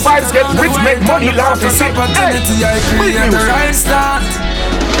 Positive vibes get rich, make money, laugh to see. Hey, the right start.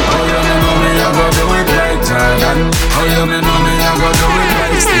 Oh, you know me, I go do it like Jordan. Oh, you know me, I go do it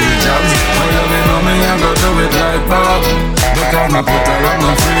like Steve Jobs. Oh, you know me, I go do it like Bob. Because I put a lot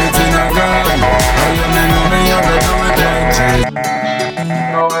of faith in a God. Oh, you know me, I go do it like Jay.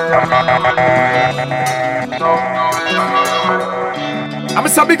 I'm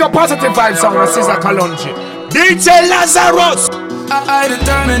a big up positive vibes on the Sizzla DJ Djazarus. I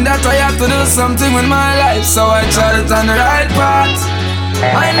determined that I have to do something with my life, so I tried it on the right path.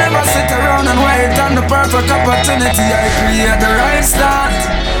 I never sit around and wait on the perfect opportunity. I create the right start.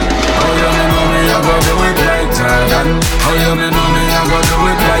 Oh, you know me, I go do it like Jordan. Oh, you know me, I go do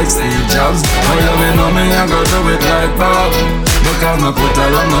it like Steve Jobs. Oh, you know me, I go do it like Bob. Because I put a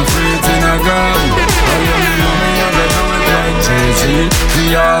lot of faith in a God. Oh, you know me, I go do it like Jay-Z.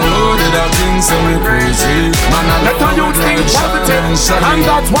 We all loaded up things so we crazy. Man, I let the youth think positive, and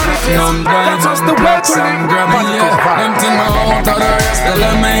that's what it is. That's just the way to live. Them think my out of the rest, they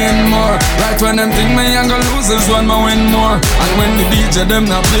let me in more. Right when them think me young lose is when me win more. And when the DJ them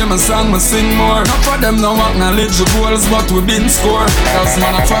not play my song, me sing more. Not for them no acknowledge the goals, but we been score. Cause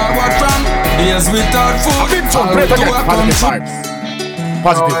man I forward from years without food.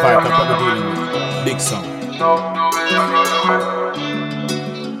 Positive vibes, that's what we're dealing with. Big song.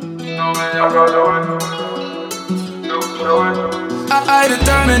 I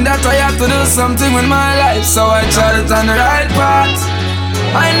determined that I have to do something with my life, so I tried it on the right path.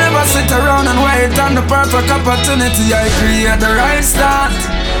 I never sit around and wait on the perfect opportunity. I create the right start.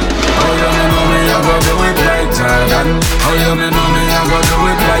 Oh, you know me, I go do it like Jordan. Oh, you know me, I go do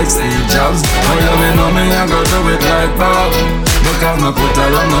it like Steve Jobs. Oh, you know me, I go do it like Bob. Because I put a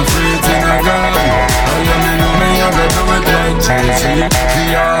lot of faith in a God. Oh, you know me, I go do it like Jay-Z. We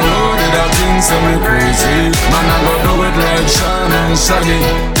all loaded up things so we crazy. Man, I go do it like Sean and Shaggy.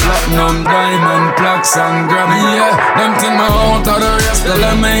 Platinum, diamond, plaques and Grammy. Yeah, them think me out of the rest, they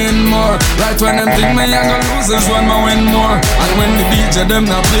let me in more. Right when them think me I go lose is when me win more. And when the DJ them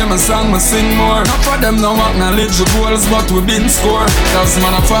not play my song, me sing more. Not for them no acknowledge the goals, but we been score. Cause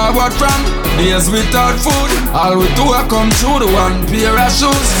man I forward from days without food. All we do I come through the one pair of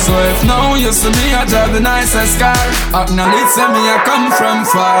shoes. So if now you see me I drive the nicest car, acknowledge say me I come from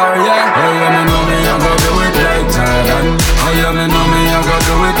far, yeah. Oh yeah, me know me I go do it like Jordan. Oh yeah, me know me I go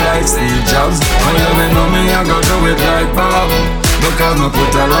do it like Steve Jobs. Oh yeah, me know me I go do it like Bob. Because me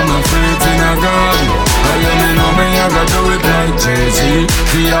put all of my faith in a God. Oh yeah, me know me I go do it like Jay-Z.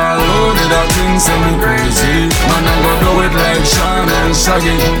 We all loaded up things so me crazy. Man I go do it like Sean and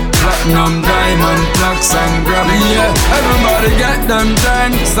Shaggy. Platinum, diamond, plaques and Grammy. Yeah, everybody get them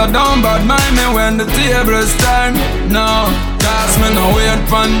time. So don't bad mind me when the table is time. No, cause me no wait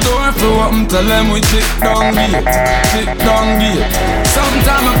for door for what I'm tell them we kick down gate. Kick down gate.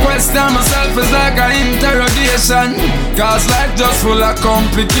 Sometimes I question myself is like an interrogation. Cause life just full of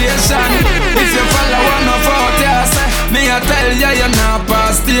complication. If you follow one of out here say me I tell ya you not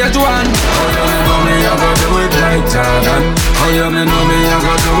pass stage one. Oh yeah, me know me I go do it like Jordan. Oh yeah, me know me I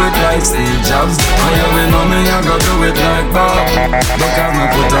go do it like Steve Jobs. Oh yeah, me know me I go do it like Bob. Because me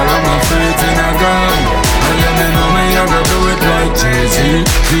put all of my faith in a God. Oh yeah, me know me I go do it like Jay-Z.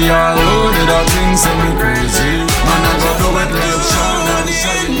 We all loaded up things so me crazy. Man I go do it like Sean and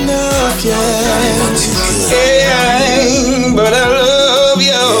Shaggy. Yeah, but I love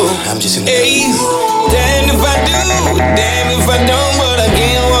you. I'm just in damn if I do, damn if I don't, but I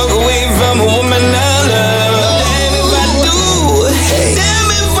can't walk away from a woman I love. Damn if I do, damn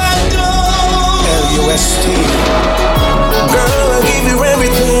if I don't. L.U.S.T. Girl, I give you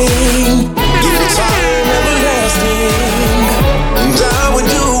everything. Give you time everlasting. And I would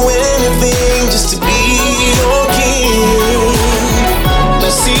do anything just to be your king.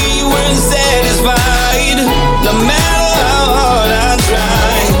 But see, you weren't satisfied, no matter how hard I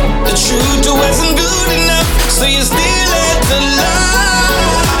tried. The truth wasn't good enough, so you still had to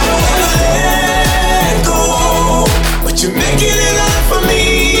lie. Let go, but you're making it up for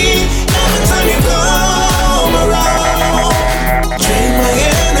me. Every time you come around, drain my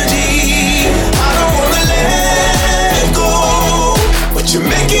energy. I don't wanna let go, but you're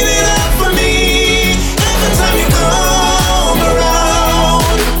making it up for me. Every time you come around,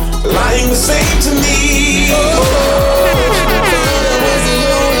 lying the same to me.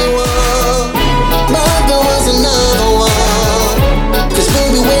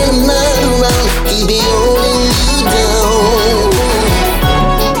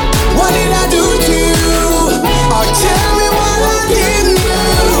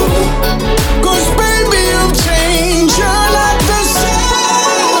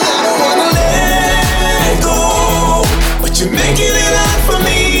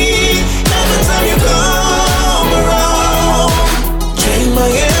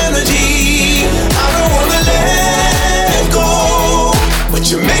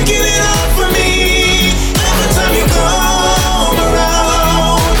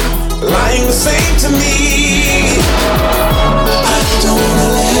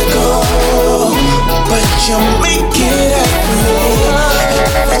 You make it up for me.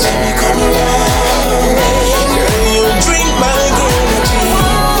 Every time you come around, girl, you drink my energy.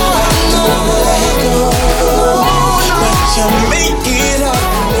 I don't wanna let go, but you make it up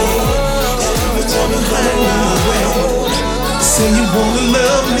for me. Every time you come around, say you wanna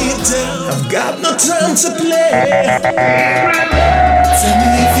love me down. I've got no time to play. Tell me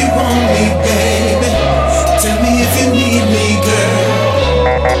if you want me, baby. Tell me if you need me, girl.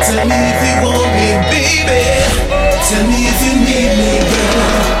 Tell me if you want me, baby. Tell me if you need me,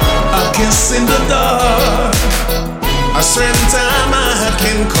 girl. I guess in the dark, a certain time I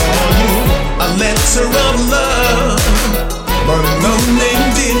can call you a letter of love, but no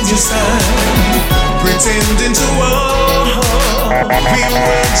name did you sign, pretending to walk. We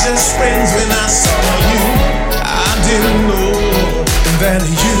were just friends when I saw you. I didn't know that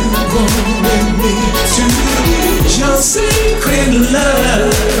you wanted me to be your secret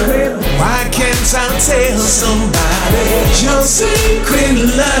love. Why can't I tell somebody your secret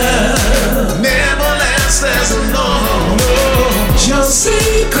love never lasts as long? Your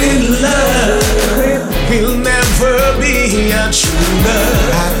secret love will never be a true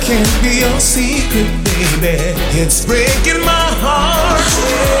love. I can't be your secret, baby. It's breaking my heart.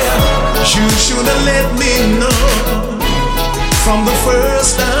 Yeah. You should have let me know from the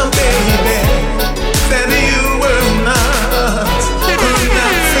first time, baby, that you were not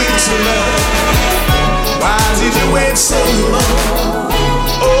free to love. Why did you wait so long.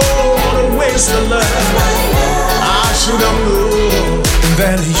 Oh, what a waste of love. I should have known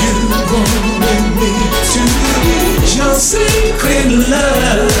that you wanted me to be your secret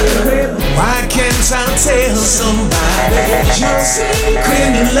love. Why can't I tell somebody your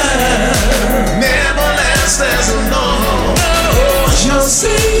secret love never lasts as long? Your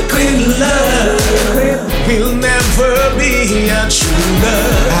secret love will never be a true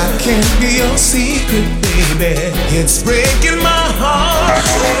love. I can't be your secret, baby. It's breaking my heart.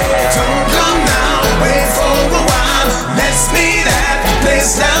 Don't come now, wait for a while. Let's meet at the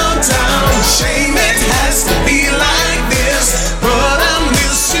place downtown. Shame it has to be like this, but I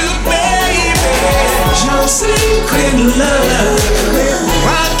miss you, baby. Your secret love.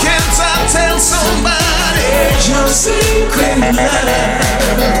 Why can't I tell somebody your secret love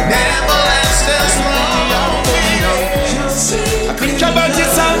never lasts as long? I think about it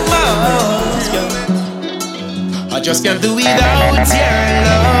so much. I just can't do without your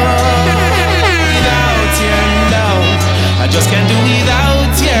love. Without your love, I just can't do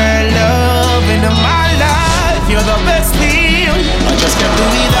without your love. In my life, you're the best thing. I just can't do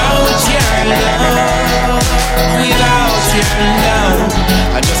without your love. Without your love,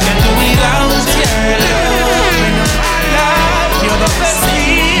 I just can't do without your love. In my life, you're the best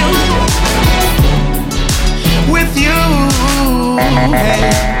thing. With you, hey,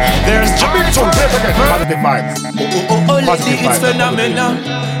 there's joy forever. Positive vibes. Oh, lately it's phenomenal.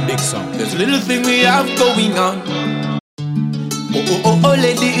 Big song. There's a little thing we have going on. Oh,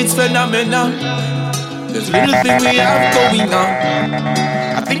 lately it's phenomenal. There's a little thing we have going on.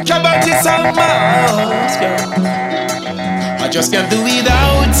 I think about it so much, girl. I just can't do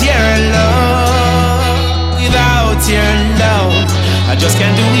without your love. Without your love, I just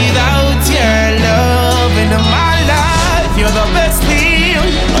can't do without your love. In my life, you're the best thing.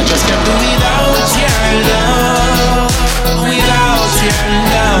 I just can't do without your love. Without your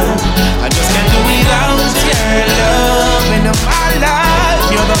love, I just can't do without your love. In my life,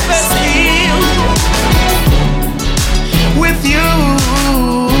 you're the best thing. With you,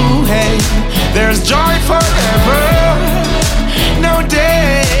 hey, there's joy forever. No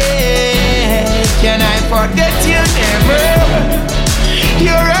day can I forget you never.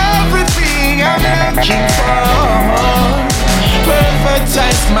 You're everything I'm looking for. Perfect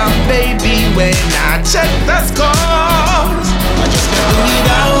size, my baby, when I check the scores. I just can't do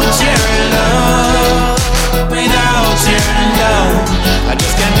without your love. Without your love, I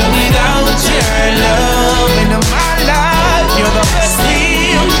just can't do without your love. In my life, you're the best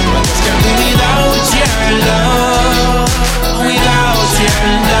thing. I just can't do without your love. Without your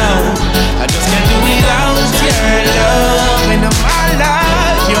love, I just can't do without your love. In my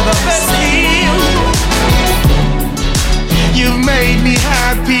life, you're the best thing. You've made me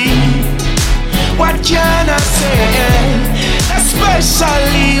happy. What can I say?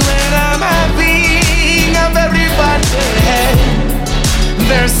 Especially when I'm having a very bad day.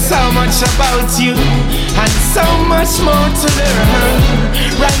 There's so much about you and so much more to learn.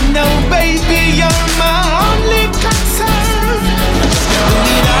 Right now, baby, you're my only concern.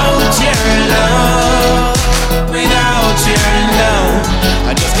 Without your love, without your love,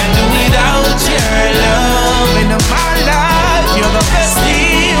 I just can't do without your love. In my life, you're the best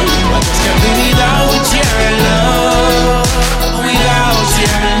thing. I just can't do without your love. Without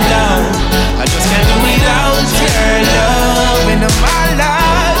your love, I just can't do without your love. In my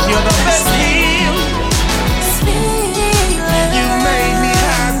life, you're the best thing. You made me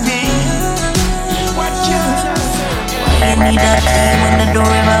happy. What can I say? You need that key when the door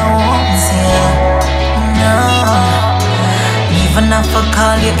ever opens, yeah. No, even if I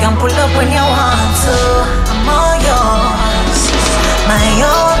call, you can pull up when you want to. I'm all yours, my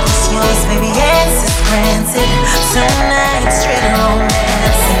yours, yours, baby, yes, it's granted. Tonight, straight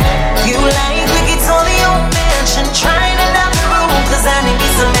romancing. You like wicked on the old mansion, trying to knock the room, cause I need me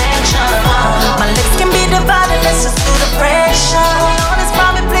some action. My lips can be divided, let's just do the pressure. All these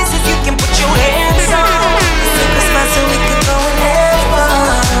private places you can put your hands on. Secret spots so we could go and have fun.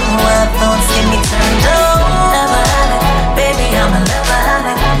 Wild thoughts get me turned on. Loverholic, baby, I'm a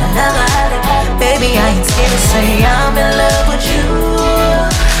loverholic, a loverholic. Baby, I ain't scared to say I'm in love with you.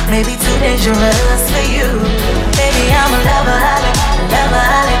 Maybe too dangerous for you. Baby, I'm a loverholic, a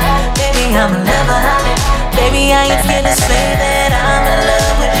loverholic. Baby, I'm a loverholic. Baby, I ain't scared to say that I'm in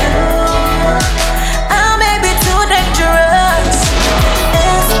love with you. I may be too dangerous.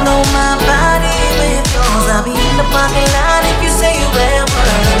 Explode my body with yours. I'll be in the parking lot if you say you ever.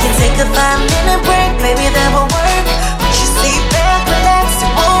 Can take a 5-minute break, maybe that will work. But you sit back, relax,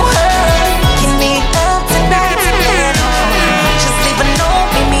 it won't hurt. Can meet up tonight to get home. Just leave a note,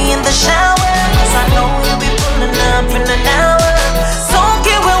 meet me in the shower, cause I know you'll be pulling up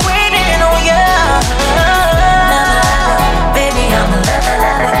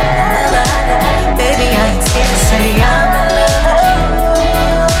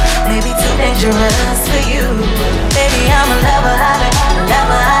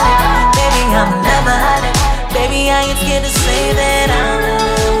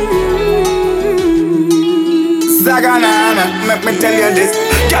Zaganana, make me tell you this.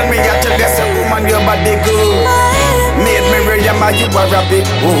 Tell me you tell this a woman your body good. Made me remember you a rabbit.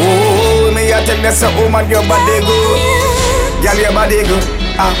 Oh, me you tell this a woman your body good. Girl your body good.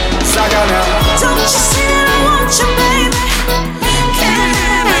 Zaganana. Don't you see that I want you, baby? Can't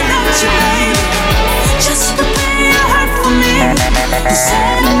live without you, baby. Just prepare your heart for me. You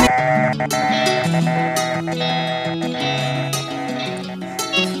said to me.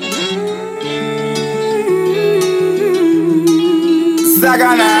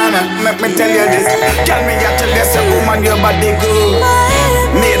 Zaganana, make me tell you this. Tell me you tell this a woman your body good.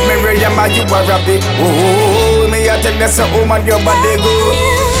 Made me remember you a rabbit. Oh, me you tell this a woman your body good.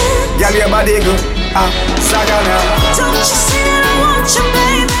 Girl your body good. Zaganana. Don't you see that I want you,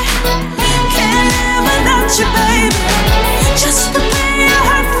 baby? Can't live without you, baby. Just prepare your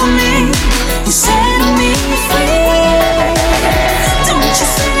heart for me. You set me free. Don't you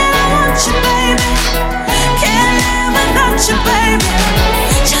see that I want you, baby? Can't live without you, baby.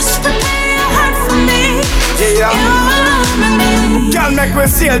 Just prepare your heart for me. Yeah. Girl, make me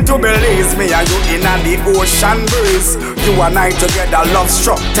sail to Belize. Me and you in the ocean breeze. You and I together, love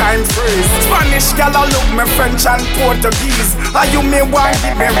struck, time freeze. Spanish girl, I look me French and Portuguese. Are you me want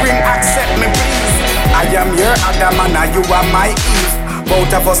give me ring, accept me please. I am your Adam and you are my Eve.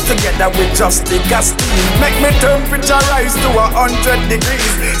 Both of us together with just the gas steam. Make me temperature rise to 100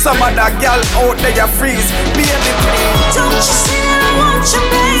 degrees. Some other girl out there freeze. Baby please. Don't you see that I want you,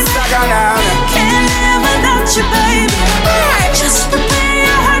 baby? Zaganana. Can't live without you, baby. Just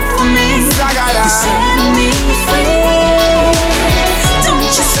prepare your heart for me. Zaganana. You set me free. Don't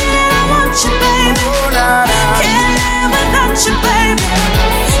you see that I want you, baby? Can't live without you, baby.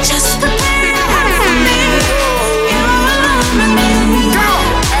 Just prepare your heart for me. You love me.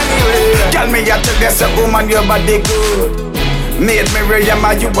 Tell me you tell this a woman your body good. Made me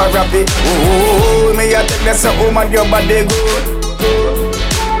remember you a rabbit. Oh, me you tell this a woman your body good.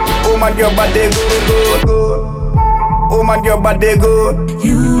 Woman your body good. Woman your body good.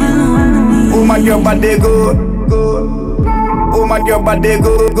 Woman your body good. Woman your body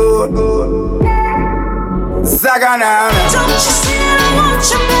good. Zaganana. Don't you see that I want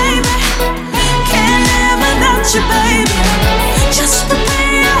you, baby? Can't live without you, baby. Just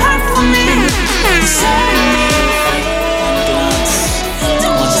prepare your heart for me. You set me free.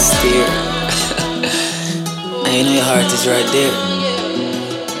 Don't want to steer. And you know your heart is right there.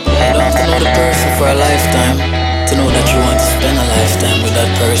 You don't have to know the person for a lifetime to know that you want to spend a lifetime with that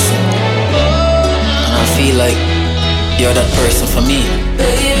person. And I feel like you're that person for me.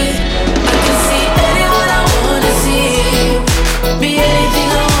 Baby, I can see anyone I wanna see. Be anything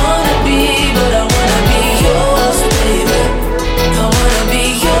I wanna be, but I wanna be yours, baby. I wanna be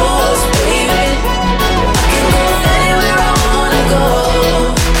yours, baby. I can go anywhere I wanna go,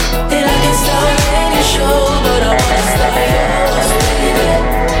 and I can start any show, but I wanna start yours, baby.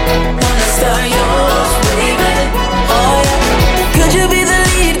 Wanna start yours, baby. Oh yeah. Could you be the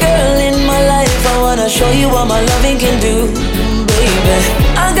lead girl in my life? I wanna show you what my loving can do, baby.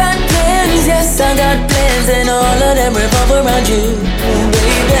 I got plans, yes I got plans, and all of them revolve around you,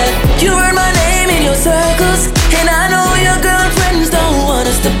 baby. You heard my name in your circles, and I know your girlfriends don't want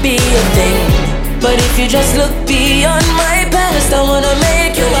us to be a thing. But if you just look beyond my past, I wanna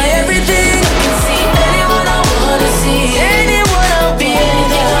make you my everything. I can see anyone I wanna see, anyone I'll be,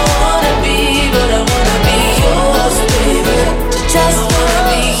 anything I wanna be, but I wanna be yours, baby. Just wanna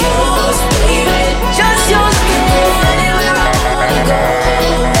be yours, baby. Just yours, baby. Anywhere I wanna go,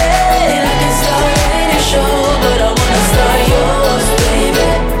 and I can start any show, but I wanna start yours, baby.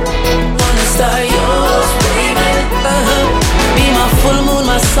 Wanna start yours, baby. Be my full moon,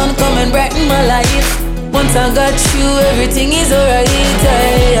 my sun, come and brighten my life. Once I got you, everything is alright.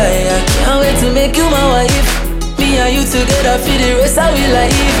 I can't wait to make you my wife. Me and you together for the rest of our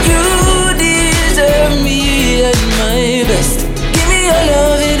life. You deserve me at my best. Give me your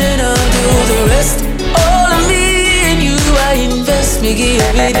loving and I'll do the rest. All of me and you, I invest. Me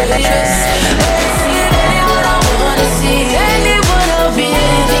give me the trust. Anyone I wanna see, anyone I'll be,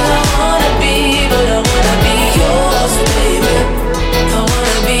 anything I wanna be, but I wanna be yours, baby. I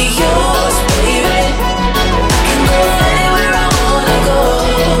wanna be yours, baby. I can go anywhere I wanna go,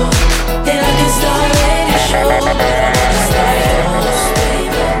 and I can start any show, but I wanna start yours,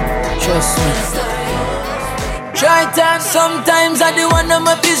 baby. Trust me. Try time sometimes I do one of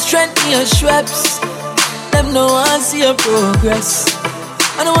my best strength in your Schweppes. Them no one see your progress.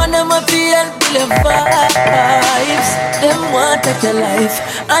 I don't want them to feel and feel your vibes. Them want take your life.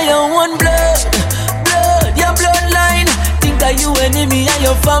 I am one blood, your bloodline. Think that you enemy and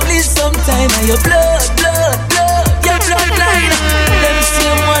your family sometime. And your blood, your blood. bloodline. Them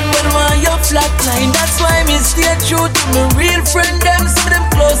same one will want your flatline. That's why me stay true to me real friend. Them some of them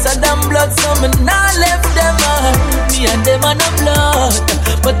closer than blood. Some not left them out. Me and them are no blood,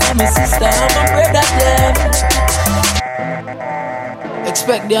 but I'm a sister, I'm a brother them.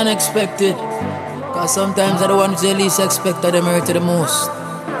 Expect the unexpected, cause sometimes I don't want to the least expect that them hurt the most.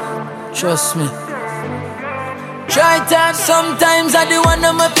 Trust me. Try time, sometimes I do want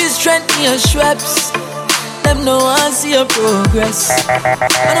them up his strength me and Schweppes. Them no one see your progress.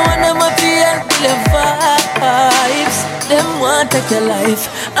 I don't want them up here and kill your vibes. Them want take your life.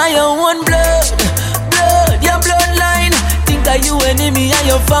 I don't want blood, your bloodline. Think that you enemy and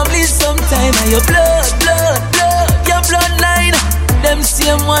your family sometime. And your blood, your bloodline. Them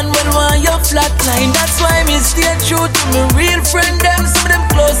same one will want your flatline. That's why me stay true to me real friend. Them some of them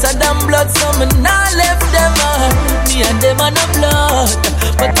closer than blood. Some not left them out. Me and them are no blood,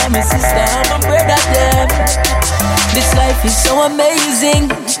 but I'm a sister, I'm a brother them. This life is so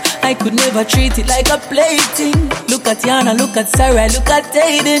amazing. I could never treat it like a plaything. Look at Yana, look at Sarah, look at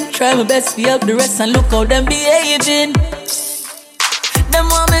Aiden. Try my best to help the rest and look how them behaving. Them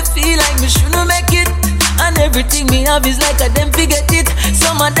want me feel like me shouldn't make it. And everything me have is like a them forget it.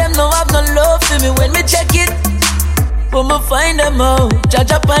 Some of them don't have no love for me when me check it. But me find them out,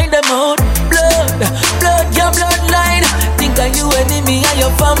 Jaja find them out. Blood, your bloodline. Think of you enemy and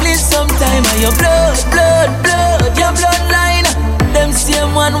your family sometime. And your blood, your bloodline. Them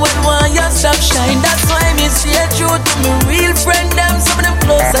same one will want your stop shine. That's why me stay true to me real friend. Them some of them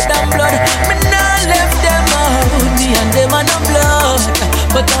closer than blood. Me not left them out. Me and them are no blood,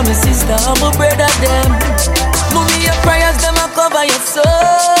 but I'm a sister, I'm a brother them. Move me your prayers, them a cover your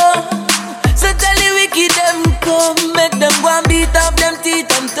soul. So tell the wicked them come, make them go and beat off them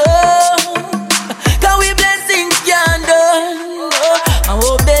teeth and toe. Cause we blessings can't done. I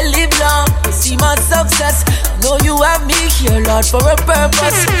hope they live long to see my success. Know you have me here, Lord, for a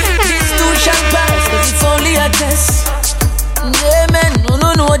purpose. This too shall pass, cause it's only a test. Amen, no,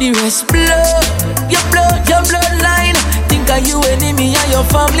 the rest. Your bloodline. Think of you enemy and your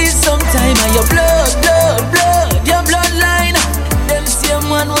family sometime. And your blood, your bloodline. Them same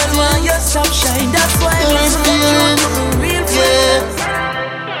one will want your stop shine. That's why I'm real friends.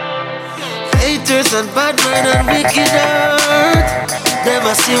 Haters and bad men and wicked heart. Them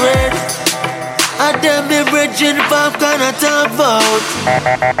a see red. And them be bridging popcorn and talk about.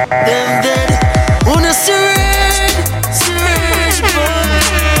 Them dead. Wanna see red, but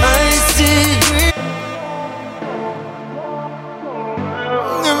I see green.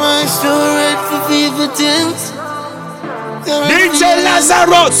 Am I still red for fever things? DJ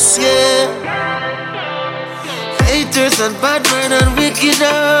Djazarus. Yeah. Haters and bad men and wicked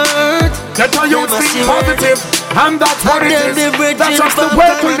heart. That all you think positive, and that's what it is. That's just the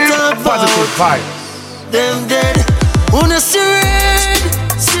way to live positive vibe. Them dead. Wanna see red,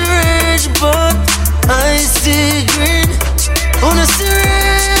 but I see green. Wanna see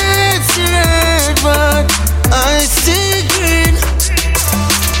red, but I see green.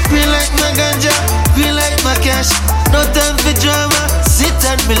 Feel like my ganja, feel like my cash. No time for drama, sit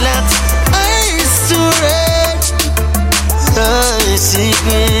and relax. I see red, I see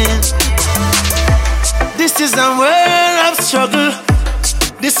green. This is a world of struggle.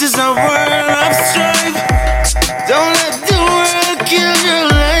 This is a world of strife. Don't let the world kill your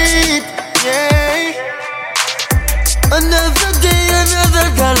light. Yeah. Another day, another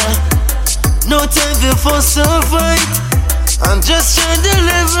dollar. No time for fuss or fight. I'm just trying to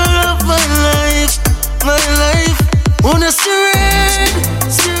level up my life. Wanna see red,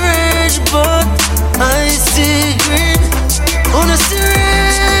 but I see green. Wanna see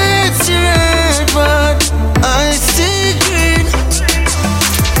red, but I see green.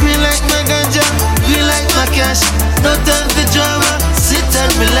 Feel like my ganja, feel like my cash. No time for drama, sit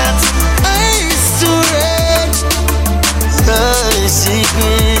and relax. I see red, I see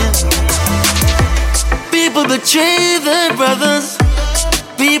green. People betray their brothers.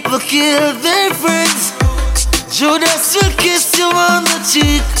 People kill their friends. Judas will kiss you on the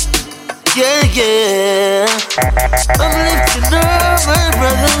cheek. Yeah. I'm lifting up my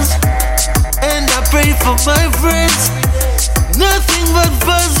brothers, and I pray for my friends. Nothing but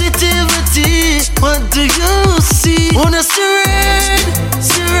positivity. What do you see? Wanna see red,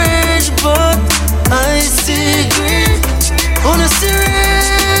 but I see green. Wanna see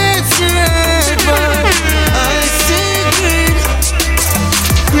red, but I see green.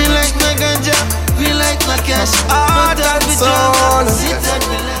 Feel like my ganja, feel like my cash. Not that we don't sit and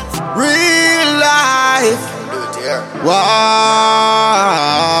relax. Real life. Wow.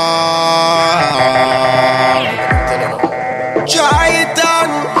 Try it on.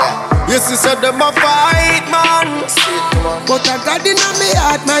 Yes, you said them a fight, man. But I got in on me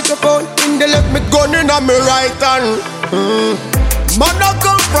heart microphone. In the left, me gun in on me right hand. Man, I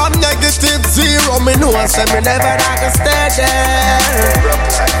come from negative zero. Me know I say me never like to stay there.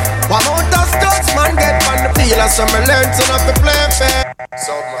 One amount of studs, man, get on the field. And so me learn to not to play fair.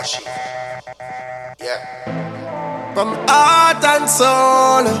 Sound machine. Yeah. From heart and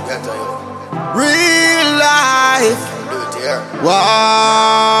soul. Real life. Wow.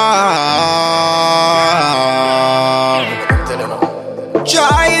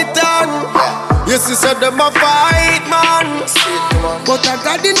 Titan. Yes, you said them a fight, man. But I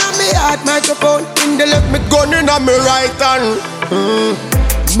got in on me heart microphone. In the left, me gun in on me right hand.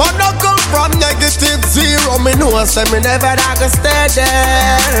 Man, I come from negative zero. Me know I say me never like to stay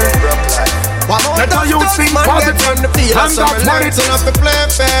there. Let all you think positive and that's what it is. To play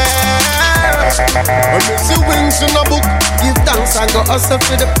fair. And you see wings in a book, give thanks and go hustle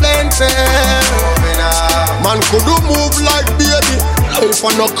for the plane fair. Man could do move like baby. Life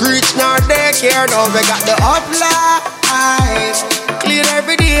on no creech nor daycare. Now we got the uplight. Clean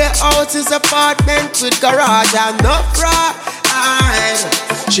every day out his apartment with garage and no ride.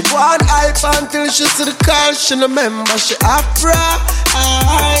 She go on hype until she see the call. She no remember she a pride.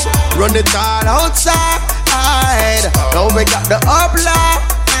 Run it all outside. Now we got the uplight.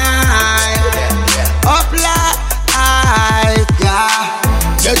 Uplight. Yeah.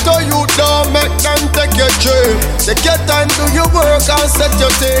 Get all you don't make them take your dream. Take your time, do your work and set your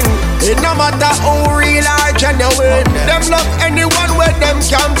thing. It no matter how real or genuine. Them love anyone where them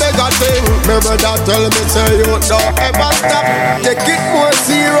can beg a thing. My brother tell me say you don't ever stop. Take it more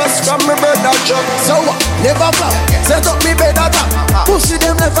serious from my brother Chuck. So what? Never flop. Set up me better top. Pussy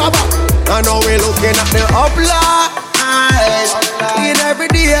them never back. I know we looking at the uplight. In every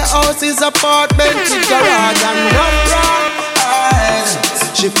day house is apartment with garage and rough ride.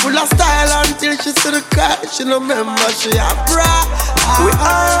 She full of style until she see the car. She no remember she a bra. We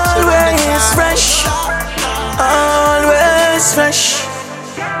always fresh. Always fresh.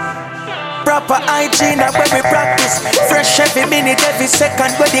 Proper hygiene that when we practice. Fresh every minute, every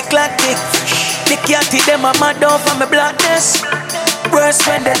second when the clock tick. The catty them a mad over my blackness. Worse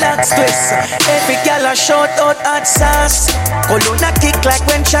when the locks twist. Every gal a shout out hot sauce. Colonna kick like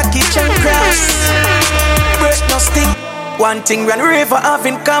when Jackie Chan cross. Break no stick. One thing we and River have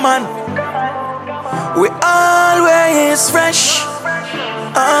in common. We always fresh.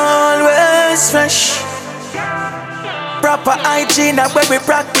 Always fresh. Proper hygiene that when we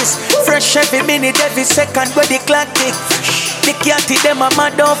practice. Fresh every minute, every second when the clock tick. The catty them a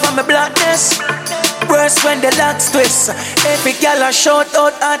mad over my blackness. Worse when the locks twist. Every gal a shout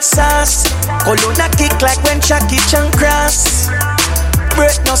out hot sauce. Colonna kick like when Jackie Chan cross.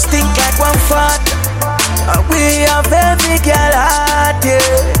 Break no stink like one fart. We have every gal hot, yeah.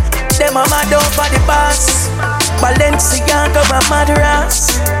 Them a mad over the boss. Balenciaga a madras.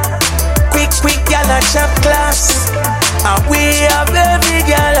 Quick gal a chop class. We have every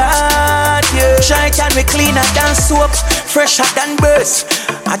gal hot, yeah. Try can we cleaner than soap, fresher than birds.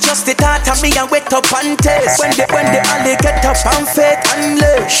 I just the thought of me and wet up and taste. When the alley get up and fake and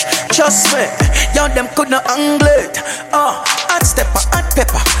lush. Trust me, y'all them could not angle it. Hot stepper, hot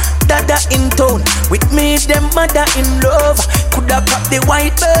pepper. Dada in town, with me them mother in love. Coulda pop the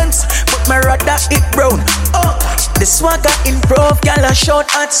white burns, but my rather it brown. The swagger improve, gyal a shout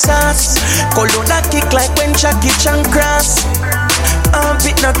hot sauce. Colonna kick like when Jackie Chan cross.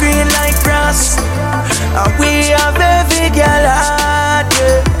 Armpit no green like grass. We have every gyal hot,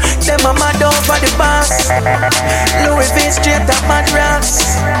 yeah. Them a mad over the boss. Louis V straight up madras.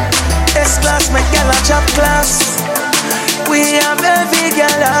 S-class, my gyal a chop class. We have every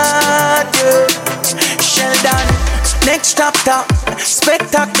girl out, yeah. Sheldon, next chapter,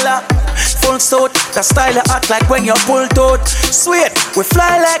 spectacular. Full suit, the style of act like when you pull out. Sweet, we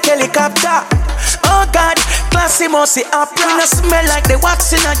fly like helicopter. Oh God, classy mousy opera. We no smell like the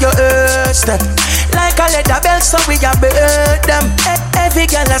wax in your earth. Like a leather belt, so we a burn them. Every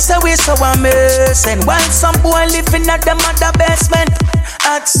girl I say we so amazing. While some boy living at the mother basement.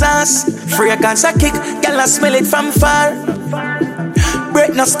 Hot sauce, fragrance a kick, girl I smell it from far.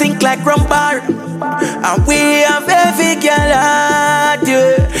 Break no stink like rum bar. And we have every girl out,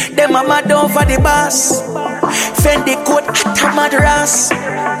 yeah. Them a mad over the boss. Fendi coat at a madras.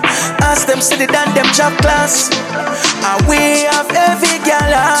 Ask them see the dan them job class. And we have every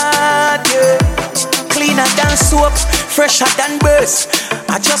girl out, yeah. Cleaner than soap, fresher than birds.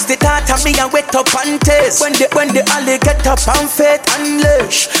 I just the thought of me and wet up and taste. When the alley get up and fade and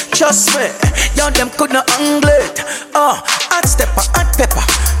lush. Trust me, y'all them could not angle it. Hot stepper, hot pepper.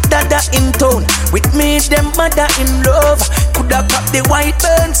 Dada in town, with me them mother in love. Coulda pop the white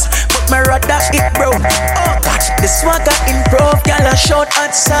burns, but but me rather it broke. Oh God, the swagger improve, girl a short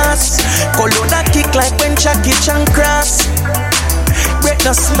hot sauce. Cologne a kick like when Jackie Chan cross. Breath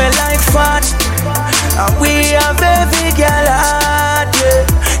no smell like fat. And we have every girl hard, yeah.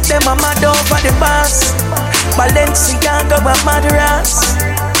 Them a mad over the boss. Balenciaga a madras.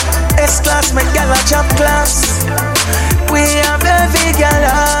 S-class, my girl a job class. We have every girl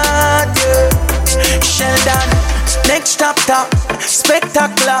hard, yeah. Sheldon, next chapter,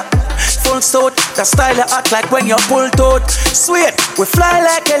 spectacular. Full suit, the style you act like when you pull out. Sweet, we fly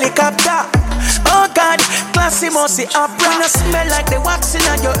like helicopter. Oh God, classy mousy opera. No smell like the waxing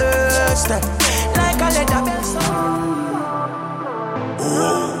on your earth. Like a leather belt.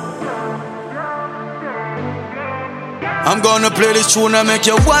 I'm gonna play this tune and make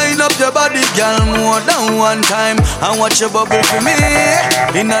you wind up your body, girl, more than one time. And watch you bubble for me.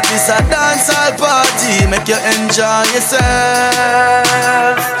 In a this a dancehall party, make you enjoy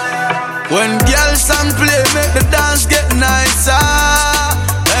yourself. When girl song play, make the dance get nicer.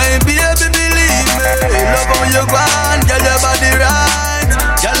 Hey baby, believe me, love how you go on, girl, your body right.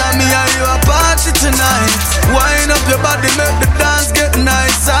 Girl, and me and you a party tonight. Wind up your body, make the dance get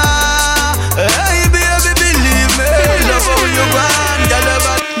nicer. Hey baby, believe me, love how you go on, girl, your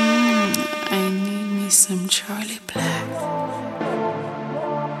body. I need me some Charly Black.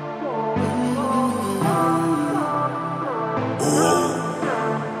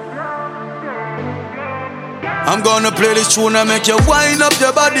 I'm gonna play this tune and make you wind up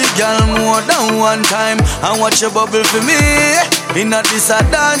your body, girl, more than one time. And watch you bubble for me. In a this a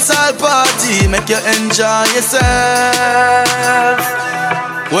dancehall party, make you enjoy yourself.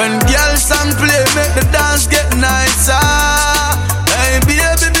 When girl song play, make the dance get nicer. Hey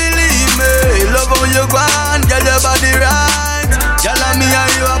baby, believe me, love how you go on, girl, your body right. Girl, and me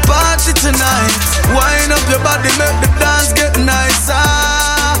and you a party tonight. Wind up your body, make the dance get nicer.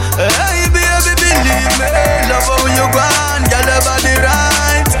 Hey baby, believe me, love how you go on, girl, your body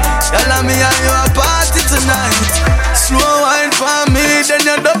right. Girl, and me and you a party tonight. Slow wine for me, then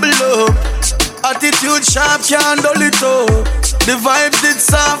you double up. Attitude sharp, can't dull it up. The vibes did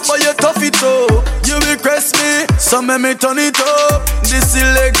soft, but you tough it up. You request me, so make me turn it up. This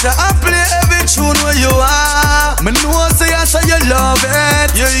selector, I play every tune where you are. Me know say I say you love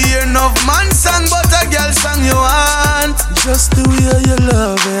it. You hear enough man song, but a girl song you want. Just the way you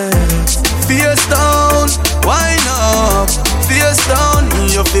love it. Face down, wine up. Face down,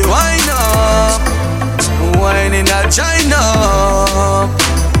 you feel wine up. Wine in a China.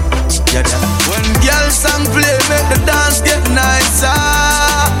 Yeah, when girls song play, make the dance get nicer.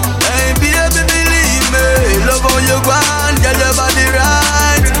 Hey baby, believe me, love how you go on, girl, your body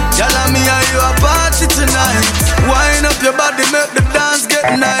right. Girl, and me and you a party tonight. Wind up your body, make the dance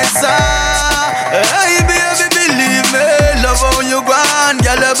get nicer. Hey baby, believe me, love how you go on,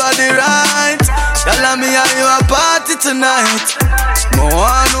 girl, your body right. Girl, and me and you a party tonight. No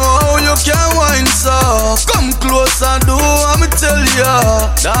one know how you can wine so. Come close and do what me tell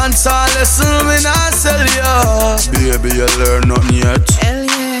ya. Dance all lesson me not sell ya. Baby, you learn nothing yet. Hell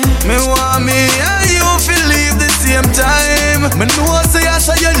yeah. Me want me and you feel leave the same time. Me know say I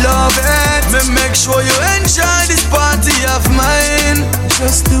say you love it. Me make sure you enjoy this party of mine.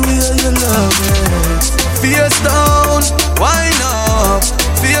 Just the way you love it. Face down, wine up.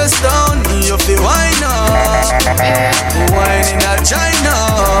 Face down, you feel wine up. Wine in a China.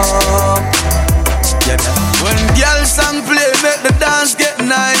 Yeah, when girl song play, make the dance get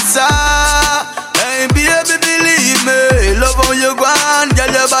nicer. Hey baby, believe me, love how you go on, girl,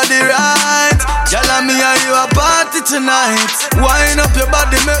 your body right. Girl, and me and you a party tonight. Wind up your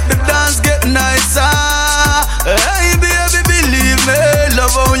body, make the dance get nicer. Hey baby, believe me,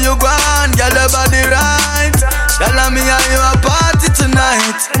 love how you go on, girl, your body right. Girl, and me and you a party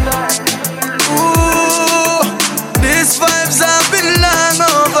tonight. Ooh, these vibes have been long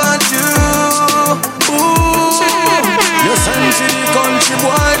overdue. Ooh, you sent to the country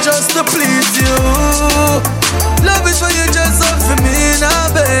boy just to please you. Love is when you just up for me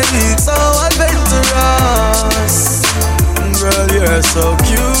now, baby. So adventurous. Girl, you're so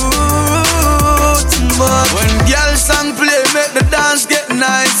cute. But when girl song play, make the dance get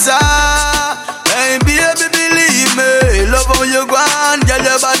nicer. Hey baby, believe me, love how you go on, girl,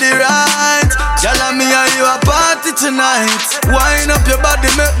 your body right. Girl, and me and you a party tonight. Wind up your body,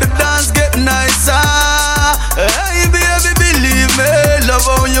 make the dance get nicer. Hey baby, believe me, love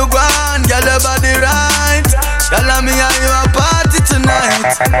how you go on, girl, your body right. Girl, and me and you a party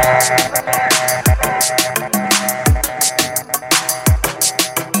tonight.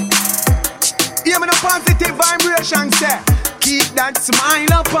 Yeah, me no positive vibration, say. Keep that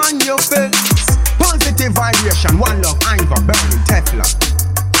smile upon your face. Positive vibration, one love, Iva, burning Teflon.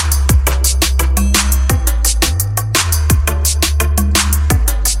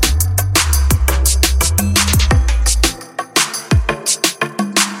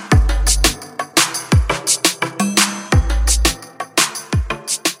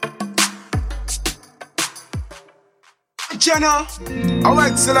 Luciano, how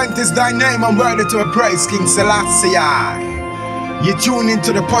excellent is thy name and worthy to praise, King Selassie. You tune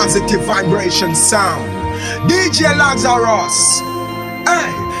into the positive vibration sound. DJ Djazarus.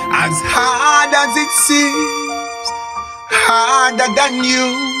 Hey, as hard as it seems, harder than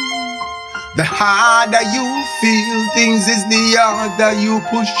you. The harder you feel things is the harder you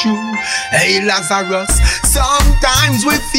push through. Hey Lazarus, sometimes we feel